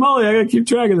 Holy moly, I got to keep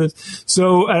track of this.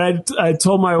 So I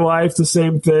told my wife the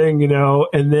same thing,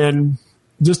 and then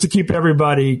just to keep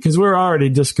everybody, because we're already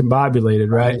discombobulated,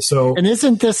 right? So, and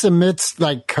isn't this amidst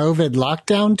COVID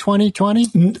lockdown 2020?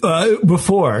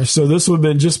 Before, so this would have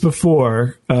been just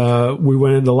before we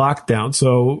went into lockdown.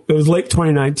 So it was late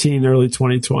 2019, early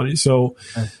 2020. So,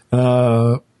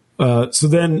 so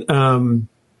then the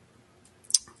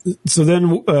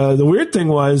weird thing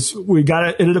was we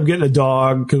ended up getting a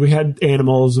dog because we had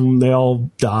animals and they all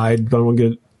died. Don't want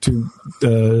to get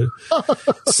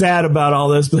sad about all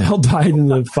this, but they all died in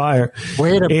the fire.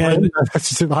 Way to bring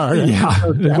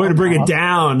way to bring it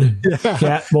down,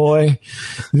 cat boy.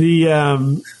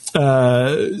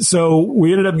 So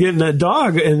we ended up getting a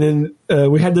dog, and then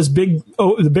we had this big.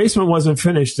 The basement wasn't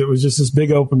finished; it was just this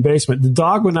big open basement. The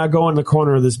dog would not go in the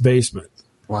corner of this basement.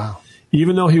 Wow!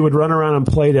 Even though he would run around and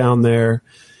play down there,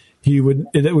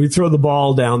 we'd throw the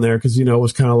ball down there because it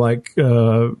was kind of like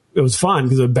it was fun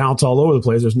because it would bounce all over the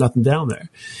place. There's nothing down there,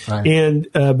 right. And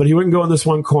but he wouldn't go in this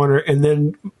one corner, and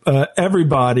then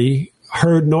everybody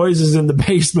heard noises in the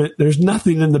basement. There's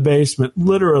nothing in the basement.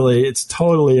 Literally, it's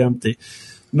totally empty.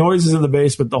 Noises in the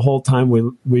basement the whole time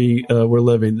we were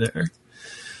living there.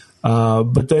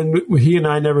 But then he and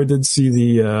I never did see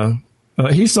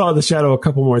he saw the shadow a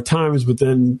couple more times, but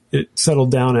then it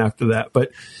settled down after that.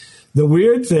 But the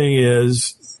weird thing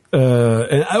is,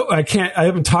 and I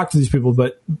haven't talked to these people,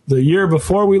 but the year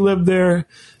before we lived there,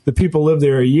 the people lived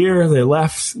there a year. They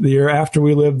left the year after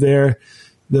we lived there.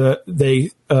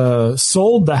 They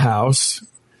sold the house,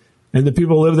 and the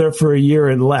people lived there for a year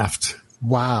and left.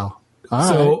 Wow.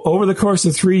 Over the course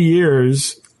of 3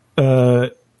 years,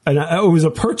 and it was a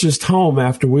purchased home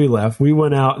after we left. We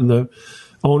went out and the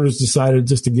owners decided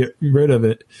just to get rid of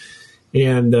it.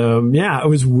 And, it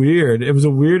was weird. It was a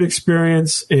weird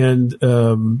experience. And,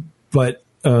 but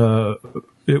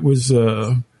it was,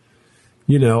 I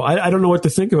don't know what to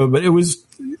think of it, but it was,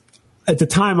 at the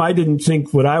time, I didn't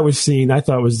think what I was seeing, I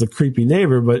thought was the creepy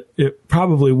neighbor, but it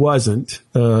probably wasn't.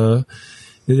 It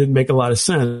didn't make a lot of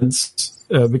sense.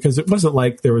 Because it wasn't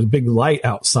like there was a big light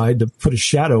outside to put a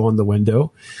shadow on the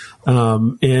window.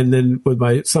 And then with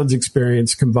my son's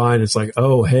experience combined, it's like,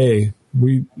 oh, hey,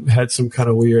 we had some kind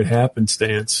of weird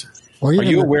happenstance. Are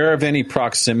you aware of any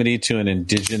proximity to an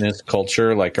indigenous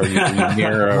culture? Like, are you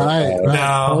near a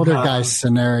poltergeist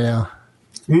scenario?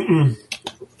 Mm-mm.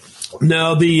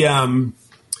 No,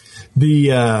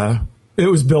 it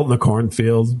was built in a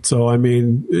cornfield. So, I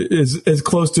mean, it's as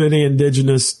close to any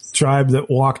indigenous tribe that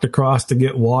walked across to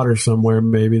get water somewhere.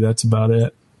 Maybe that's about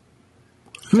it.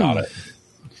 Got it.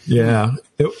 Yeah.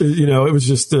 It was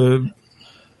just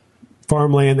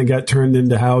farmland that got turned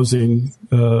into housing,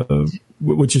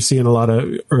 which you see in a lot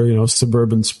of,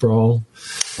 suburban sprawl.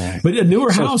 Right. But a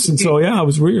newer house. And so, it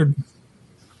was weird.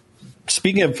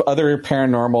 Speaking of other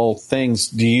paranormal things,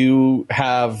 do you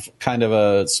have kind of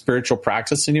a spiritual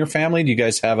practice in your family? Do you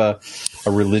guys have a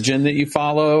religion that you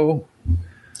follow?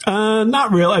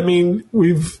 Not really. I mean,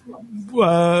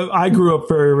 I grew up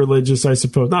very religious, I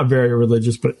suppose. Not very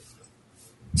religious, but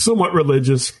somewhat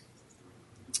religious.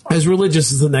 As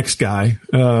religious as the next guy,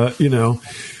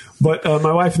 But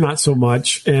my wife, not so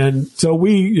much. And so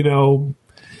we,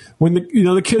 when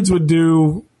the kids would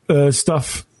do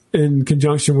stuff in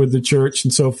conjunction with the church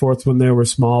and so forth when they were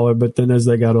smaller, but then as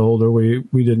they got older, we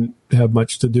didn't have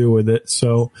much to do with it.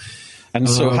 So,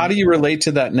 how do you relate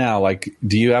to that now? Like,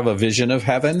 do you have a vision of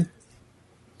heaven?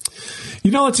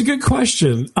 It's a good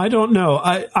question. I don't know.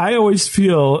 I always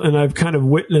feel, and I've kind of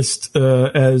witnessed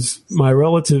as my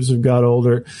relatives have got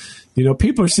older,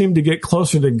 people seem to get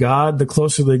closer to God the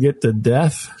closer they get to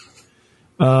death.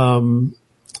 And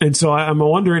so I'm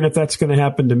wondering if that's going to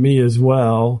happen to me as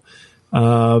well.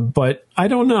 But I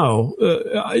don't know.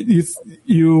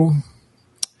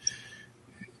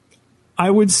 I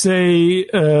would say,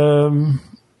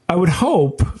 I would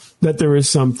hope that there is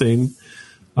something.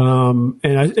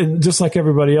 And just like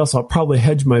everybody else, I'll probably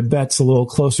hedge my bets a little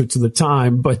closer to the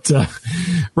time. But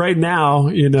right now,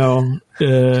 so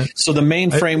the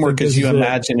main framework, as you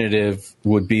imaginative,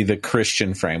 would be the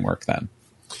Christian framework then.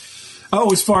 Oh,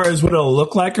 as far as what it'll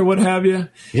look like or what have you?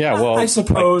 Yeah, well, I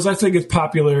suppose I think it's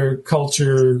popular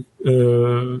culture,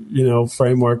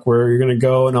 framework where you're going to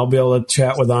go and I'll be able to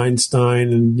chat with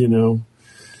Einstein and,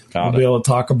 I'll be able to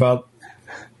talk about,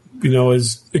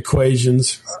 his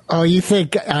equations. Oh, you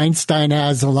think Einstein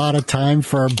has a lot of time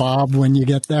for Bob when you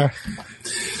get there?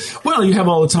 Well, you have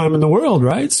all the time in the world,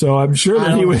 right? So I'm sure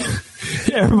that he would.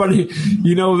 Everybody,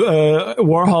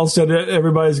 Warhol said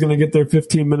everybody's going to get their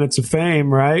 15 minutes of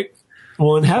fame, right?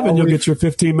 Well, in heaven, you'll get your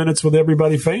 15 minutes with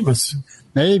everybody famous.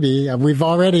 Maybe. We've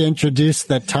already introduced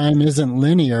that time isn't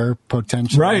linear,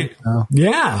 potentially. Right. So.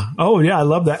 Yeah. Oh, yeah. I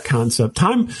love that concept.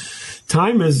 Time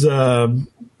is,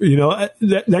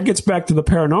 that gets back to the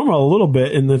paranormal a little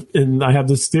bit. And I have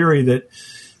this theory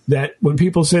that when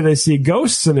people say they see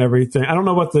ghosts and everything, I don't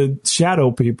know about the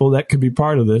shadow people, that could be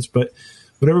part of this, but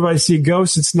when everybody see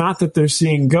ghosts, it's not that they're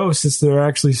seeing ghosts, it's they're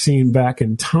actually seeing back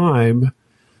in time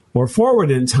or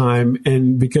forward in time.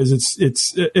 And because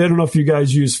it's I don't know if you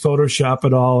guys use Photoshop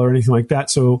at all or anything like that.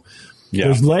 So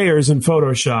There's layers in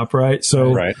Photoshop, right?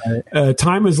 So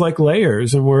time is like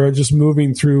layers, and we're just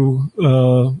moving through.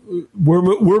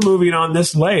 We're moving on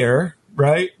this layer,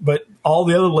 right? But all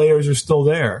the other layers are still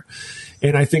there,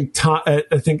 and I think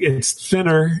it's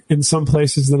thinner in some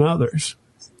places than others.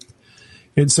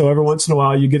 And so every once in a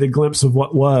while, you get a glimpse of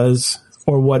what was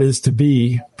or what is to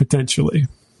be potentially.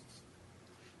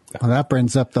 Well, that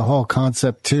brings up the whole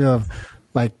concept too of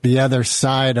like the other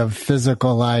side of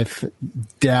physical life,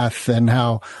 death, and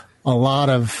how a lot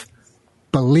of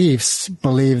beliefs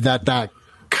believe that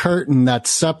curtain that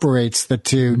separates the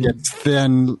two gets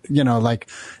thin, like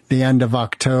the end of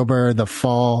October, the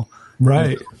fall,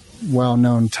 right?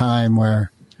 Well-known time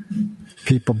where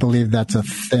people believe that's a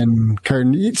thin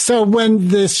curtain. So when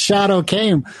this shadow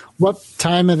came, what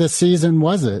time of the season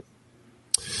was it?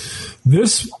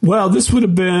 This would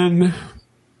have been,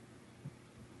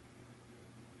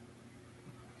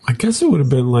 I guess it would have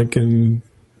been like in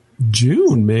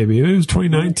June, maybe. It was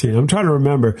 2019. I'm trying to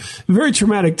remember. A very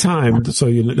traumatic time,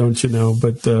 so don't you know?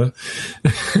 But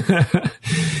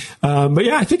but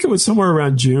yeah, I think it was somewhere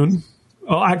around June.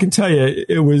 Oh, I can tell you,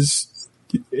 it was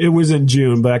in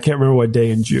June, but I can't remember what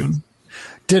day in June.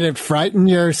 Did it frighten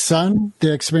your son,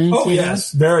 the experience? Oh,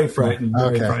 yes. Very frightened.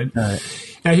 Very frightened. All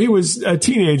right. And he was a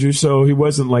teenager, so he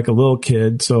wasn't like a little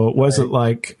kid. So it wasn't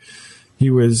like he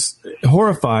was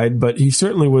horrified, but he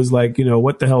certainly was like,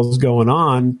 what the hell is going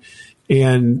on?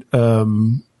 And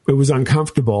it was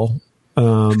uncomfortable.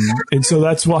 And so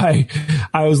that's why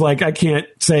I was like, I can't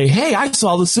say, hey, I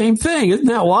saw the same thing. Isn't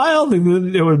that wild? And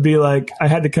then it would be like, I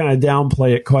had to kind of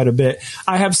downplay it quite a bit.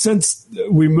 I have, since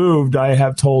we moved, I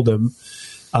have told him,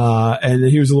 and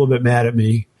he was a little bit mad at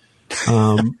me.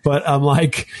 But I'm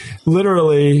like,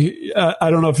 literally, I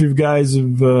don't know if you guys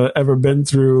have ever been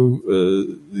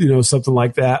through, something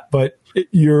like that, but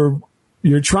you're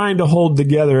trying to hold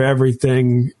together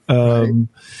everything,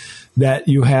 that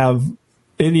you have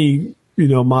any,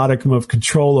 modicum of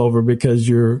control over, because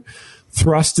you're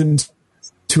thrust into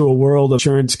a world of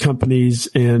insurance companies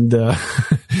and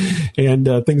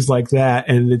things like that.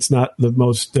 And it's not the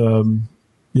most,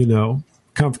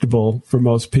 comfortable for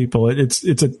most people.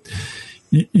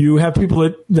 You have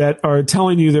people that are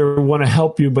telling you they want to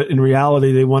help you, but in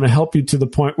reality, they want to help you to the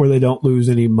point where they don't lose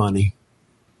any money.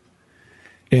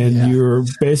 And you're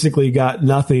basically got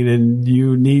nothing, and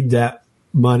you need that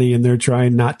money, and they're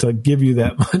trying not to give you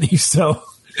that money. So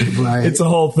it's a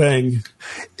whole thing.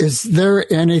 Is there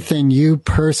anything you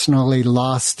personally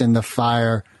lost in the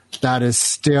fire that is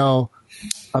still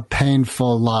a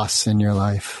painful loss in your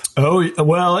life? Oh,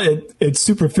 well, it's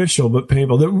superficial but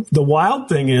painful. The wild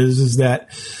thing is that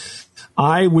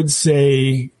I would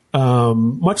say,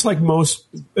 much like most,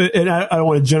 and I don't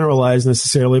want to generalize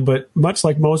necessarily, but much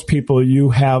like most people, you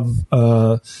have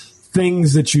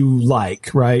things that you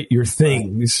like, right? Your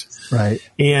things. Right.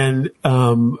 And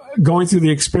going through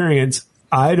the experience,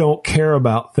 I don't care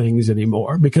about things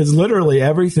anymore, because literally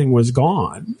everything was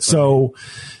gone. Right. So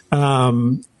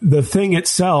the thing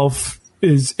itself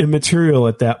is immaterial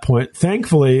at that point.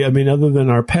 Thankfully, I mean, other than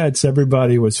our pets,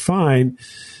 everybody was fine.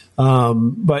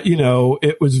 But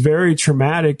it was very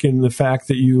traumatic in the fact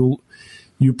that you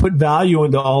put value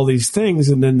into all these things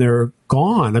and then they're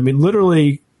gone. I mean,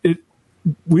 literally,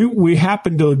 we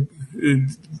happened to, a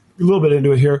little bit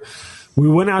into it here. We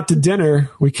went out to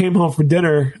dinner. We came home for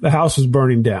dinner. The house was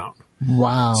burning down.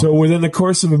 Wow. So within the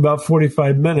course of about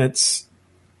 45 minutes,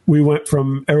 we went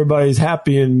from everybody's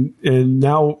happy and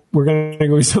now we're going to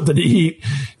go get something to eat.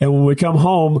 And when we come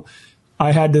home,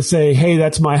 I had to say, hey,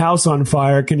 that's my house on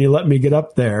fire. Can you let me get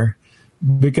up there?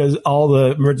 Because all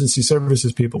the emergency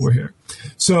services people were here.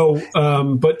 So,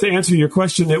 but to answer your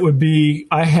question, it would be,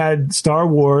 I had Star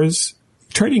Wars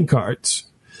trading cards.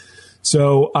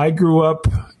 So I grew up,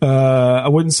 I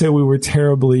wouldn't say we were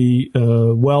terribly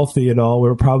wealthy at all. We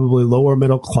were probably lower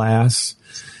middle class.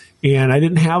 And I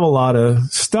didn't have a lot of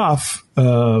stuff.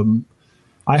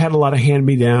 I had a lot of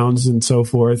hand-me-downs and so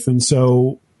forth. And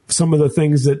so some of the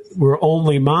things that were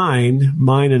only mine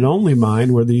and only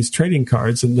mine, were these trading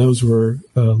cards, and those were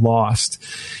lost.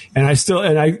 And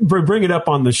I bring it up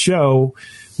on the show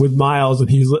with Miles,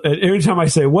 and every time I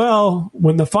say, well,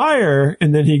 when the fire,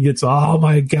 and then he gets, oh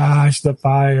my gosh, the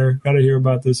fire, got to hear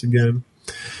about this again.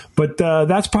 But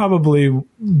that's probably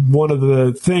one of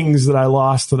the things that I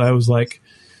lost, that I was like,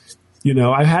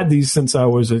 I've had these since I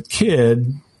was a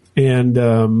kid, and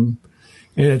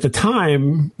at the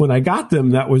time when I got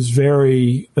them, that was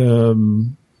very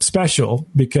special,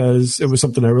 because it was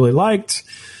something I really liked.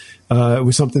 It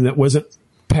was something that wasn't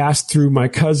passed through my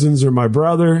cousins or my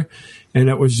brother, and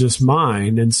it was just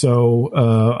mine. And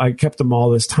so I kept them all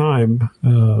this time,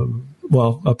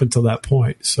 up until that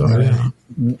point. So, yeah.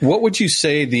 What would you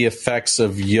say the effects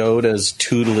of Yoda's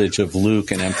tutelage of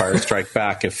Luke and Empire Strikes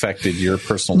Back affected your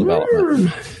personal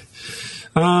development?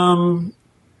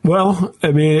 Well,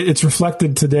 I mean, it's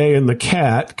reflected today in the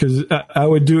cat, because I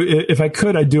would do, if I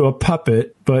could, I'd do a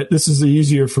puppet, but this is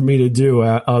easier for me to do,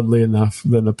 oddly enough,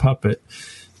 than a puppet.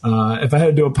 If I had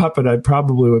to do a puppet, I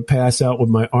probably would pass out with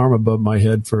my arm above my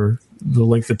head for the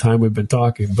length of time we've been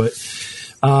talking. But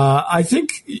I think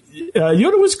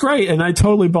Yoda was great, and I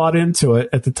totally bought into it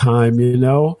at the time, you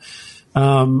know.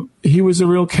 He was a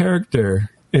real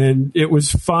character, and it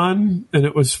was fun,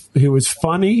 and he was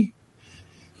funny.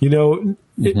 You know,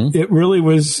 it really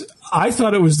was. I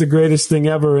thought it was the greatest thing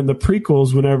ever in the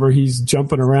prequels whenever he's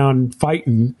jumping around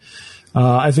fighting.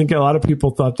 I think a lot of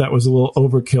people thought that was a little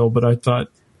overkill, but I thought,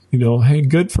 you know, hey,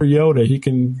 good for Yoda. He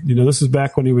can, you know, this is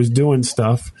back when he was doing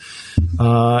stuff.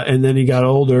 And then he got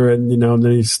older, and, you know, and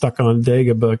then he's stuck on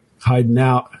Dagobah hiding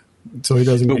out so he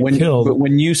doesn't get killed. But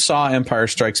when you saw Empire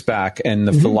Strikes Back and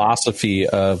the philosophy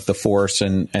of the Force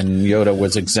and Yoda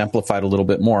was exemplified a little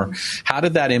bit more, how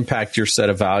did that impact your set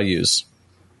of values?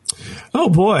 Oh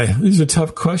boy, these are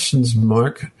tough questions,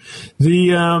 Mark.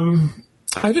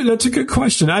 That's a good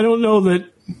question. I don't know that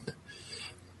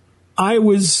I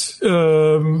was.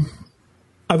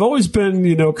 I've always been,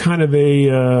 you know, kind of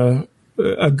a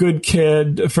good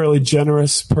kid, a fairly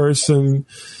generous person.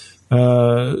 I'm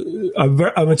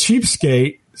a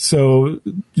cheapskate, so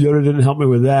Yoda didn't help me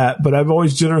with that. But I'm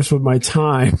always generous with my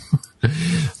time,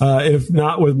 if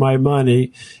not with my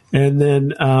money. And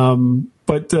then,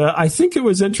 but I think it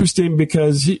was interesting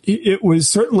because it was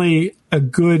certainly a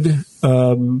good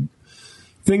thing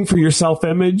for your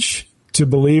self-image, to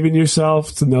believe in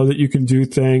yourself, to know that you can do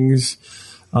things,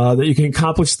 that you can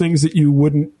accomplish things that you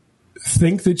wouldn't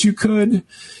think that you could.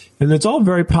 And it's all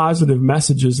very positive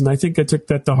messages. And I think I took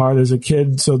that to heart as a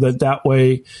kid, so that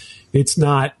way it's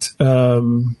not,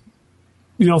 you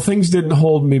know, things didn't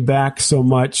hold me back so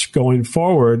much going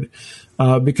forward,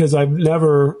 because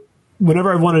whenever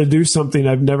I wanted to do something,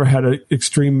 I've never had an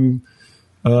extreme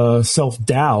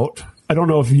self-doubt. I don't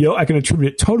know if I can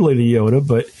attribute it totally to Yoda,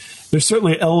 but there's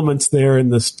certainly elements there in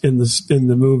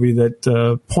the movie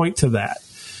that point to that.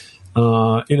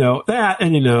 You know, that,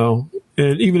 and, you know,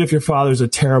 and even if your father's a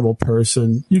terrible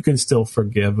person, you can still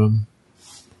forgive him.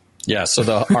 Yeah, so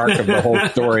the arc of the whole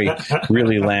story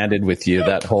really landed with you,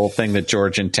 that whole thing that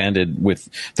George intended with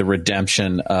the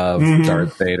redemption of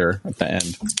Darth Vader at the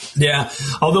end. Yeah,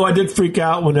 although I did freak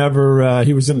out whenever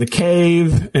he was in the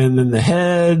cave, and then the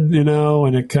head, you know,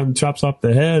 and it chops off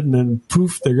the head, and then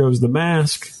poof, there goes the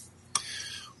mask.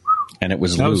 And it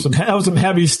was that Luke. That was some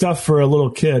heavy stuff for a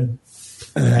little kid.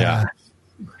 Yeah.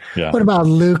 What about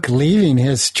Luke leaving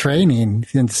his training?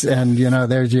 And you know,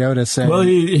 there's Yoda saying, well,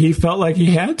 he felt like he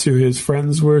had to. His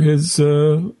friends were his,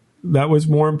 that was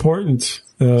more important.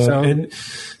 And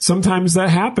sometimes that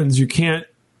happens. You can't,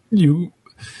 one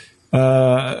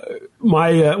of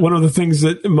the things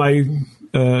that my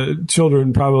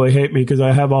children probably hate me, because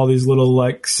I have all these little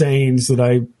like sayings that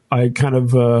I kind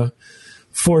of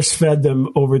force fed them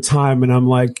over time. And I'm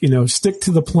like, you know, stick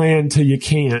to the plan till you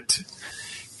can't.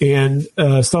 And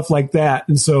stuff like that.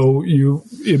 And so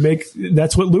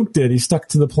that's what Luke did. He stuck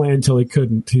to the plan until he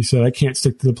couldn't. He said, I can't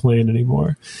stick to the plan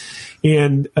anymore.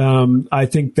 And I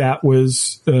think that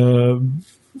was, you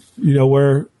know,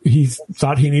 where he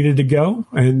thought he needed to go,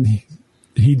 and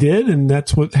he did, and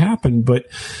that's what happened. But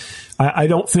I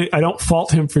don't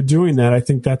fault him for doing that. I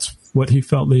think that's what he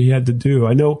felt that he had to do.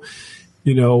 I know,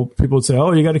 you know, people would say,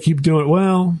 oh, you got to keep doing it.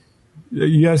 Well,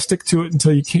 you got to stick to it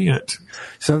until you can't.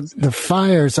 So the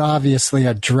fire's obviously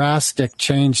a drastic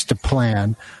change to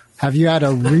plan. Have you had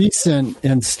a recent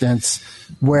instance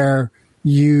where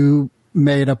you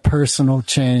made a personal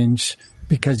change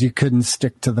because you couldn't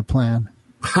stick to the plan?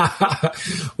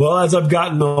 Well, as I've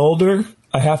gotten older,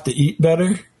 I have to eat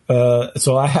better.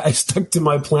 So I stuck to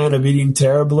my plan of eating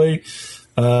terribly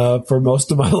for most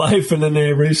of my life. And then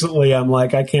recently I'm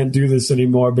like, I can't do this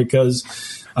anymore because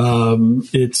I'm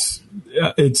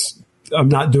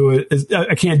not doing it.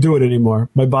 I can't do it anymore.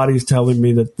 My body's telling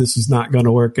me that this is not going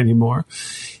to work anymore.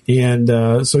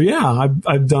 And, so yeah,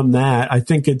 I've done that. I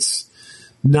think it's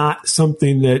not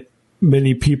something that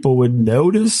many people would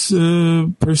notice,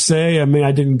 per se. I mean,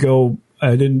 I didn't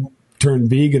turn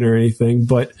vegan or anything,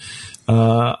 but,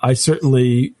 I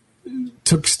certainly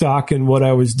took stock in what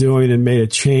I was doing and made a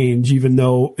change, even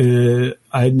though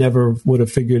I never would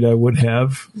have figured I would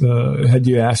have had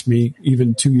you asked me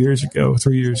even 3 years ago.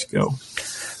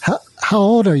 How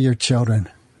old are your children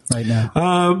right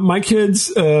now? My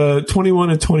kids, 21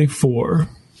 and 24.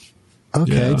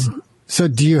 Okay. Yeah. So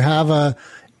do you have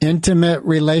intimate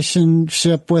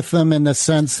relationship with them in the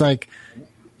sense like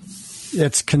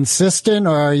it's consistent,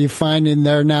 or are you finding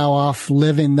they're now off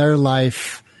living their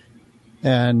life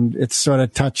and it's sort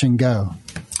of touch and go?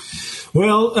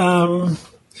 Well,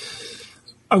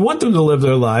 I want them to live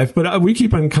their life, but we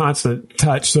keep in constant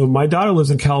touch. So my daughter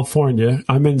lives in California.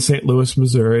 I'm in St. Louis,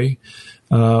 Missouri.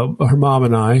 Her mom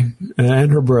and I,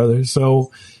 and her brother.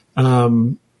 So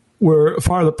we're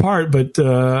far apart, but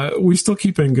we still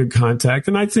keep in good contact.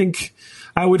 And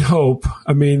I would hope,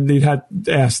 I mean, you'd have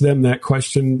to ask them that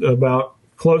question about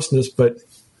closeness, but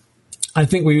I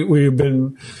think we've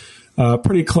been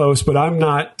pretty close. But I'm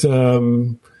not,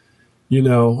 I'm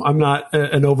not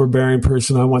an overbearing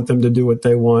person. I want them to do what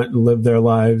they want and live their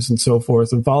lives and so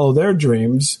forth and follow their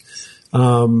dreams.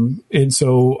 And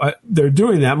so they're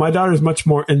doing that. My daughter is much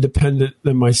more independent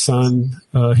than my son.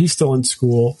 He's still in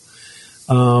school.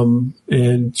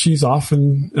 And she's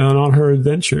often on her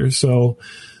adventure. So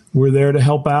we're there to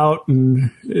help out.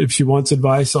 And if she wants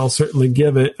advice, I'll certainly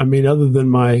give it. I mean, other than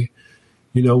my,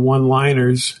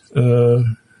 one-liners,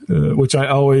 which I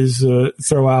always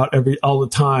throw out all the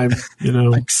time,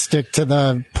 like stick to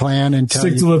the plan until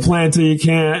you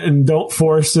can't, and don't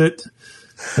force it.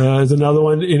 Is another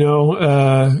one,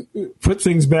 put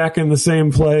things back in the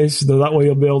same place. That way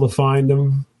you'll be able to find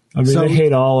them. I mean, they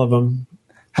hate all of them.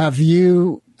 Have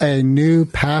you a new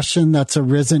passion that's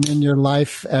arisen in your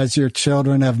life as your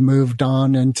children have moved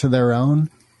on into their own?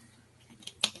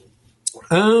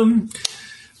 I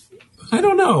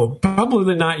don't know.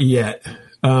 Probably not yet.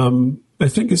 I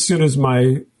think as soon as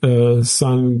my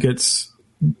son gets,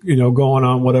 going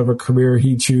on whatever career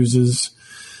he chooses,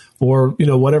 or,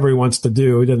 whatever he wants to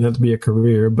do, it doesn't have to be a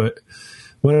career, but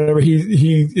whenever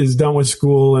he is done with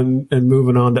school and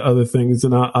moving on to other things,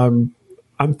 and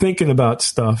I'm thinking about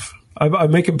stuff.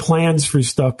 I'm making plans for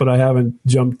stuff, but I haven't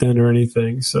jumped in or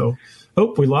anything. So,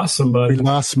 we lost somebody. We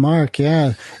lost Mark.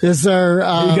 Yeah. Is there?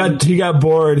 He got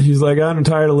bored. He's like, I'm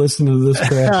tired of listening to this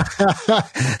crap.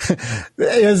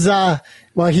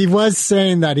 Well, he was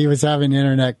saying that he was having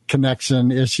internet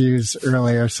connection issues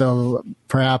earlier, so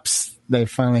perhaps they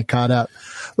finally caught up.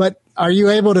 But are you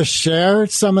able to share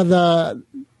some of the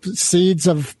seeds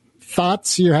of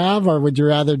thoughts you have, or would you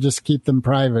rather just keep them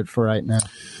private for right now?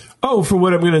 Oh, for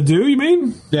what I'm going to do, you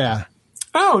mean? Yeah.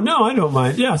 Oh, no, I don't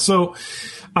mind. Yeah. So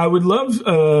I would love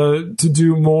to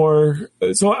do more.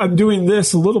 So I'm doing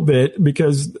this a little bit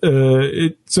because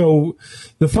so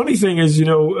the funny thing is,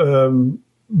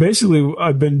 basically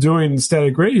I've been doing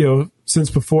static radio since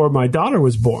before my daughter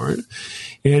was born.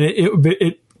 And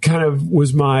it kind of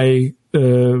was my,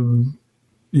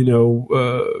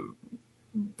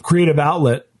 creative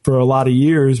outlet for a lot of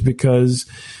years because,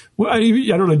 well, I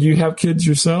don't know, do you have kids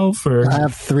yourself? Or? I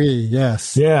have 3,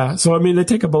 yes. Yeah. So, I mean, they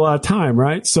take up a lot of time,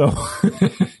 right? So,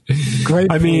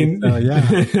 great. I mean,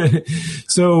 yeah.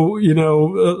 So,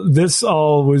 this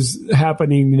all was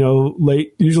happening,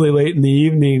 usually late in the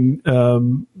evening,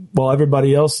 while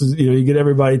everybody else is, you get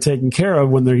everybody taken care of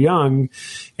when they're young,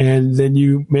 and then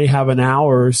you may have an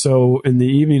hour or so in the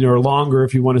evening or longer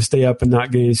if you want to stay up and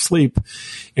not get any sleep.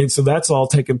 And so that's all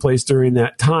taking place during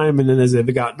that time. And then as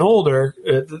they've gotten older,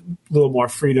 a little more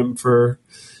freedom for,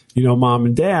 mom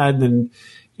and dad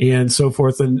and so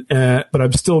forth. And, but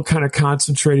I'm still kind of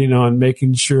concentrating on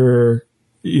making sure,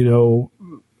 I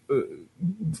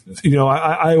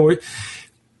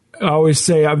always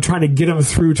say I'm trying to get them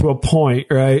through to a point,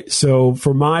 right? So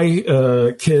for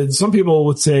my kids, some people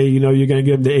would say, you're going to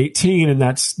get them to 18 and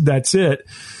that's it.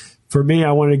 For me,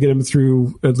 I want to get them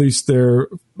through at least their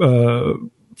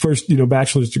first,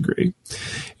 bachelor's degree.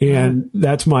 And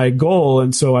that's my goal.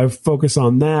 And so I focus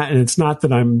on that. And it's not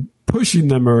that I'm pushing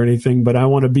them or anything, but I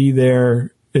want to be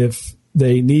there if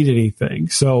they need anything.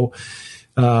 So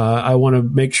I want to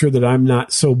make sure that I'm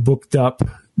not so booked up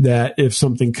that if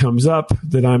something comes up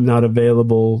that I'm not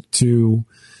available to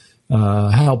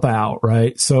help out,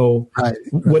 right? So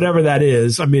whatever that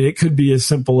is, I mean, it could be as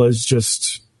simple as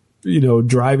just,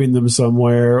 driving them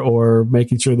somewhere or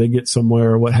making sure they get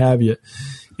somewhere or what have you.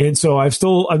 And so I'm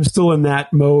still in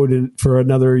that mode for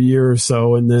another year or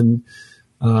so. And then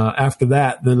after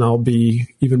that, then I'll be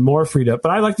even more freed up.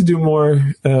 But I like to do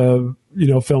more,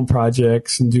 film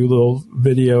projects and do little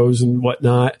videos and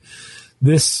whatnot.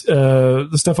 This,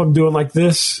 the stuff I'm doing, like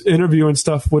this interview and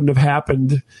stuff, wouldn't have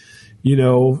happened,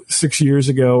 6 years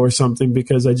ago or something,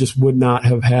 because I just would not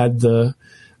have had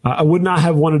I would not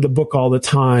have wanted to book all the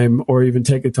time or even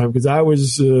take the time, because I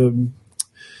was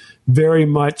very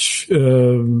much,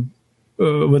 when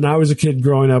I was a kid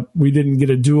growing up, we didn't get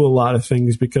to do a lot of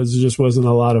things because there just wasn't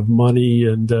a lot of money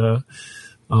and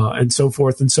so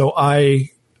forth. And so I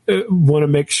want to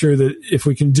make sure that if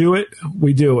we can do it,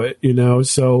 we do it,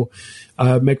 so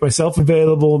make myself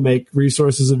available, make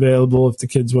resources available. If the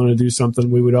kids want to do something,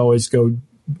 we would always go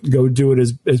do it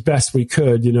as best we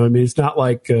could. I mean, it's not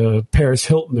like Paris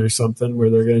Hilton or something where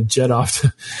they're going to jet off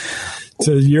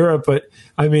to Europe. But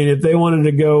I mean, if they wanted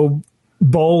to go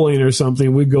bowling or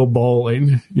something, we'd go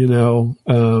bowling,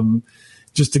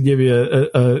 just to give you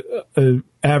a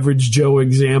average Joe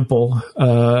example,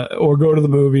 or go to the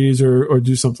movies or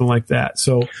do something like that.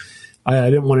 So I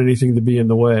didn't want anything to be in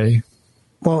the way.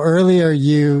 Well, earlier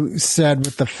you said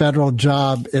with the federal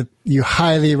job, you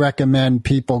highly recommend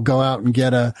people go out and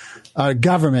get a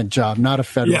government job, not a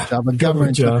federal job, a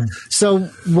government job.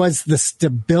 So was the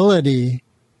stability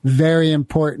very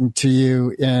important to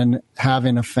you in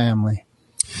having a family?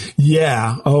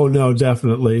 Yeah. Oh, no,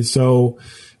 definitely. So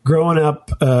growing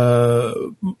up, my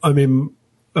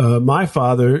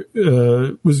father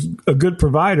was a good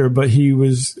provider, but he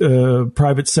was a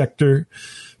private sector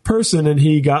person, and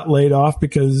he got laid off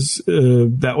because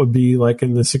that would be like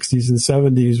in the 60s and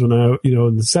 70s in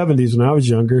the 70s when I was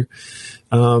younger.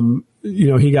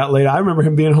 He got laid. I remember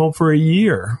him being home for a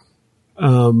year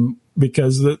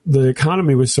because the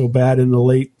economy was so bad in the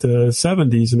late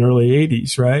 70s and early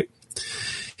 80s, right?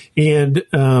 And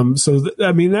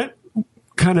that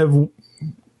kind of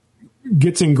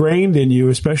gets ingrained in you,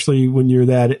 especially when you're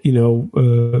that,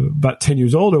 about 10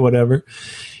 years old or whatever.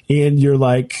 And you're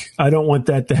like, I don't want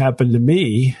that to happen to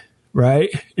me. Right.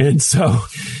 And so,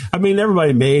 I mean,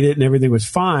 everybody made it and everything was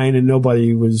fine and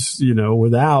nobody was,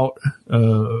 without,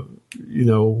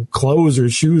 clothes or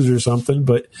shoes or something.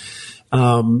 But,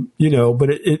 but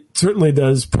it certainly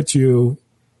does put you,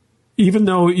 even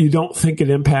though you don't think it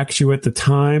impacts you at the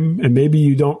time, and maybe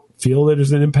you don't feel it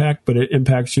as an impact, but it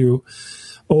impacts you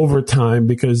over time,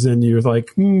 because then you're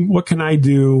like, what can I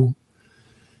do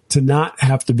to not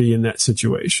have to be in that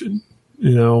situation,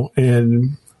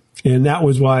 and that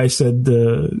was why I said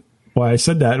that,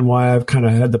 and why I've kind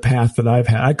of had the path that I've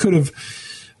had. I could have,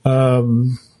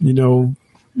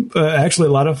 actually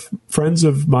a lot of friends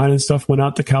of mine and stuff went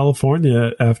out to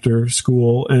California after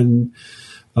school, and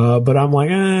but I'm like,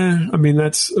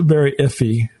 that's very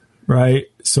iffy, right?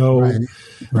 So,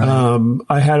 right.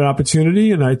 I had an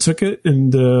opportunity and I took it,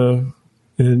 and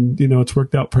it's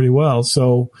worked out pretty well.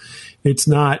 So it's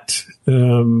not,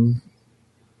 it's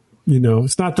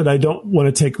not that I don't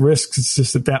want to take risks. It's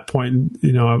just at that point,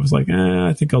 I was like,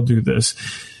 I think I'll do this,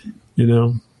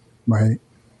 Right.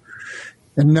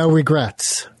 And no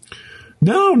regrets.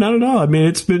 No, not at all. I mean,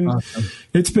 it's been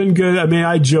good. I mean,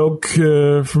 I joke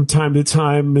from time to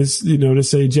time, to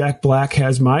say Jack Black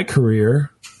has my career,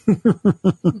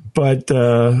 but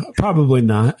probably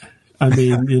not. I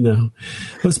mean,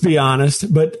 let's be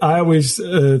honest. But I always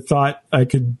thought I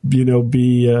could, be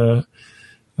an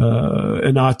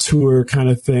auteur kind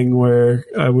of thing where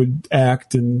I would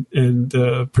act and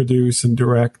produce and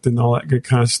direct and all that good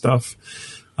kind of stuff.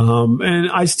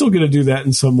 And I still get to do that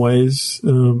in some ways.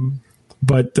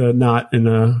 But not in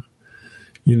on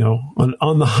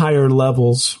the higher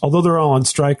levels, although they're all on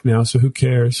strike now. So who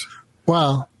cares?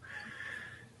 Well,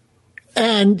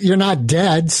 and you're not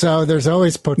dead, so there's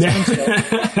always potential,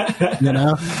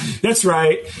 That's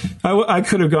right. I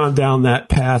could have gone down that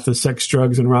path of sex,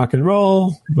 drugs, and rock and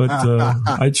roll, but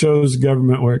I chose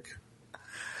government work.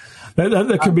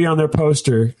 That could be on their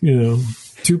poster, 2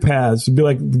 paths. It'd be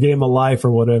like the game of life or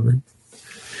whatever.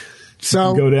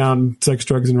 So go down sex,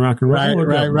 drugs, and rock and roll.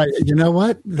 Right. You know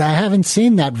what? I haven't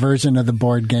seen that version of the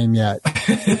board game yet.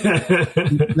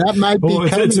 That might be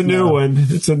coming. It's a new one.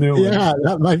 It's a new one. Yeah,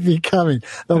 that might be coming.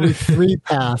 There'll be 3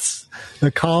 paths: the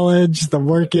college, the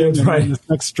working, and the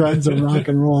sex, drugs, and rock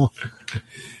and roll.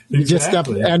 You just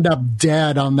end up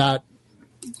dead on that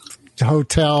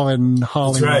hotel in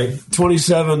Hollywood. That's right.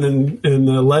 27 in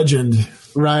the Legend.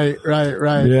 Right.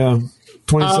 Yeah.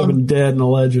 27 dead in the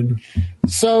Legend.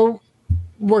 So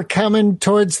we're coming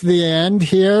towards the end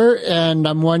here, and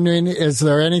I'm wondering, is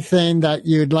there anything that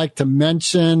you'd like to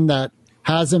mention that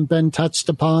hasn't been touched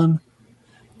upon?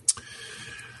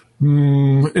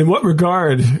 In what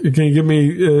regard? Can you give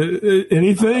me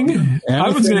anything? I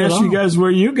was going to ask you guys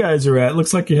where you guys are at.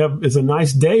 Looks like it's a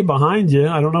nice day behind you.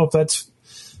 I don't know if that's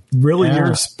really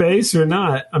your space or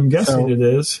not. I'm guessing it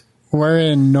is. We're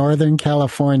in Northern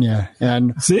California,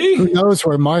 and who knows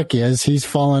where Mark is? He's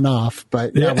fallen off,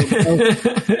 but we're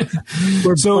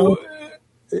both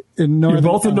in Northern.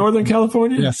 You're both in Northern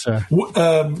California? Yes, sir.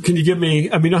 Can you give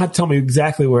me? I mean, you don't have to tell me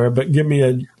exactly where, but give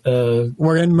me a.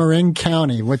 We're in Marin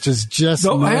County, which is just.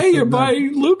 So you're by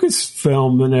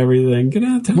Lucasfilm and everything. Get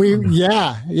out of town.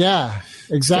 Yeah,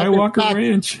 exactly. Skywalker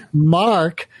Ranch.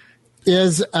 Mark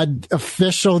is an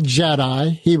official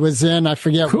Jedi. He was in, I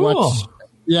forget what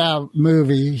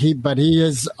movie, but he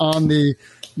is on the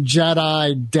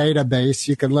Jedi database.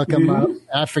 You can look him up.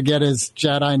 I forget his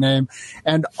Jedi name.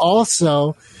 And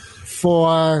also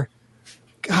for,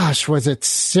 was it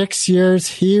 6 years?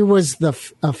 He was the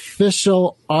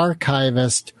official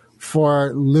archivist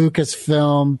for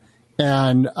Lucasfilm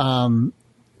and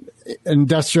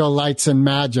Industrial Lights and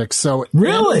Magic. So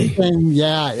really,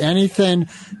 anything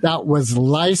that was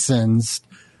licensed,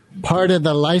 part of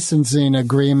the licensing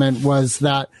agreement was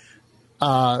that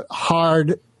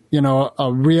hard,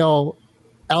 a real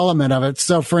element of it.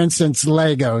 So, for instance,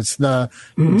 Legos, the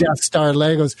Death Star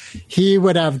Legos, he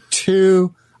would have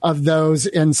 2 of those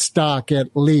in stock at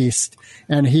least,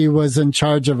 and he was in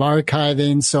charge of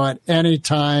archiving. So at any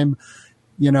time,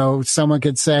 someone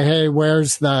could say, "Hey,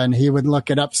 where's the?" and he would look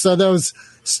it up. So those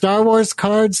Star Wars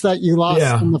cards that you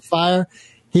lost in the fire,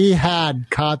 he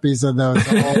had copies of those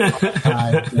all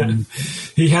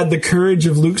archived. He had the Courage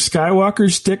of Luke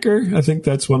Skywalker sticker. I think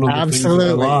that's one of the things that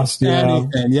I lost.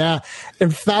 Anything, In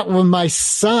fact, when my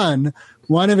son,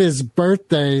 one of his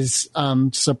birthdays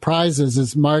surprises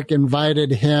is Mark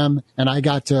invited him, and I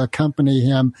got to accompany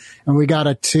him, and we got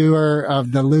a tour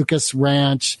of the Lucas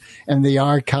Ranch and the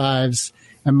archives.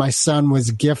 And my son was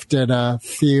gifted a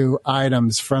few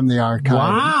items from the archive.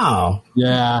 Wow.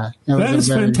 Yeah. That is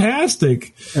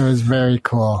fantastic. It was very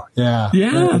cool. Yeah.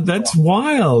 Yeah, that's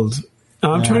wild.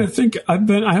 I'm trying to think. I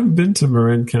haven't been to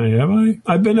Marin County, have I?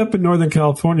 I've been up in Northern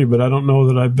California, but I don't know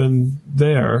that I've been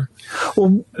there.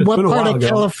 Well, what part of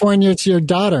California is your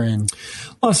daughter in?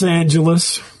 Los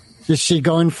Angeles. Is she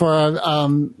going for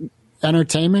a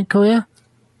entertainment career?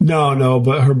 No,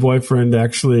 but her boyfriend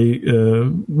actually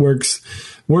works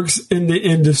in the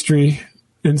industry,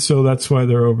 and so that's why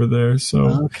they're over there.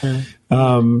 So, okay.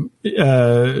 But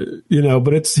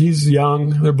he's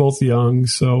young. They're both young,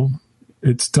 so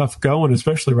it's tough going,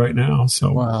 especially right now.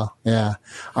 So, well, yeah,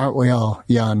 aren't we all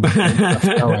young?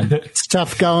 It's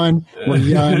tough going. We're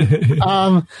young.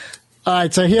 All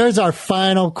right, so here's our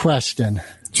final question.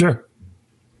 Sure.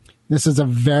 This is a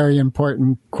very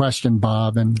important question,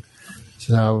 Bob, and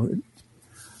so,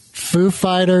 Foo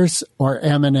Fighters or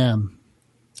Eminem?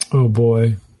 Oh,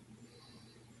 boy.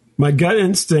 My gut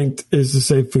instinct is to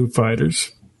say Foo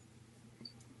Fighters.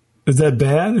 Is that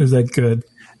bad or is that good?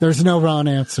 There's no wrong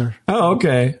answer. Oh,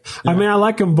 okay. Yeah. I mean, I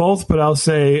like them both, but I'll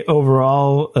say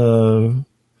overall,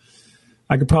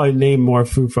 I could probably name more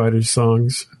Foo Fighters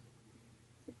songs.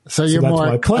 So you're more...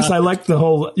 Why. Plus, I like the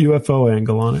whole UFO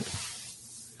angle on it.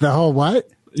 The whole what?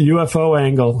 UFO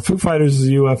angle. Foo Fighters is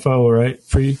a UFO, right?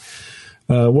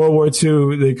 World War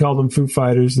II, they called them Foo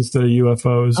Fighters instead of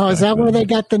UFOs. Oh, is that where they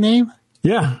got the name?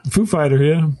 Yeah, Foo Fighter,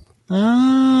 yeah.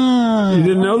 Ah. You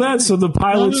didn't know that? So the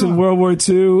pilots in World War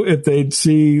II, if they'd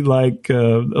see a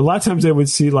lot of times they would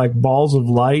see balls of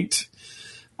light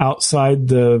outside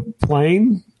the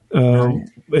plane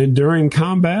and during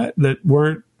combat that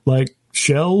weren't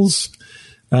shells.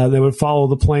 They would follow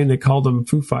the plane. They called them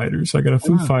Foo Fighters. I got a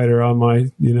Foo Fighter on my,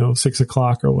 6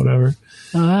 o'clock or whatever.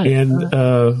 All right. And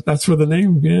that's where the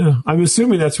name, I'm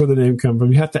assuming that's where the name comes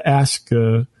from. You have to ask,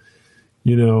 Dave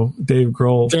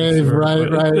Grohl. Dave, right.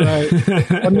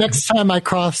 Well, next time I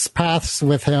cross paths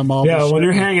with him, when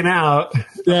you're hanging out.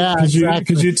 Yeah,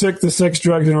 because you took the sex,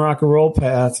 drugs, and rock and roll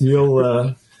path,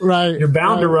 you're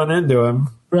bound to run into him.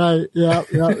 Right, yeah.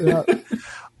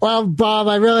 Well, Bob,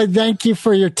 I really thank you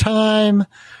for your time,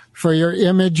 for your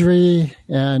imagery,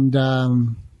 and,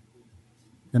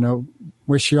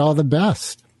 wish you all the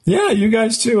best. Yeah, you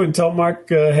guys too. And tell Mark,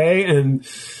 hey, and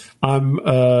I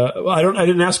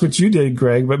didn't ask what you did,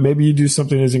 Greg, but maybe you do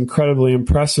something as incredibly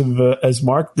impressive as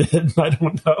Mark did. I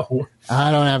don't know.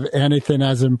 I don't have anything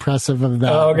as impressive of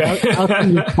that. Oh, okay. How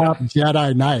can you top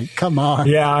Jedi Knight? Come on.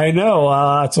 Yeah, I know.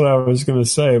 That's what I was going to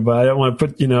say, but I don't want to I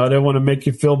didn't want to make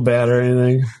you feel bad or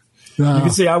anything. No. You can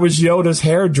say I was Yoda's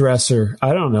hairdresser.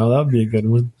 I don't know. That would be a good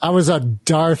one. I was a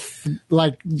Darth,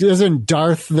 isn't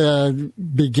Darth the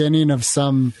beginning of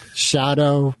some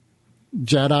shadow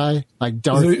Jedi? Like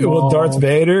Darth Maul? Well, Darth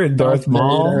Vader and Darth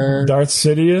Maul, Vader, Darth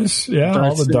Sidious. Yeah,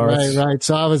 all the Darths. Right.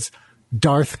 So I was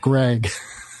Darth Greg.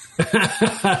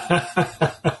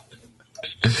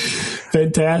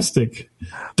 Fantastic.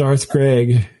 Darth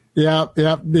Greg. Yep.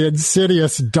 The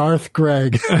insidious Darth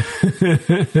Greg.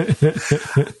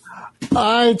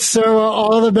 All right, so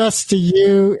all the best to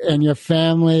you and your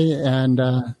family, and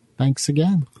thanks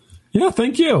again. Yeah,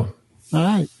 thank you. All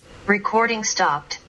right. Recording stopped.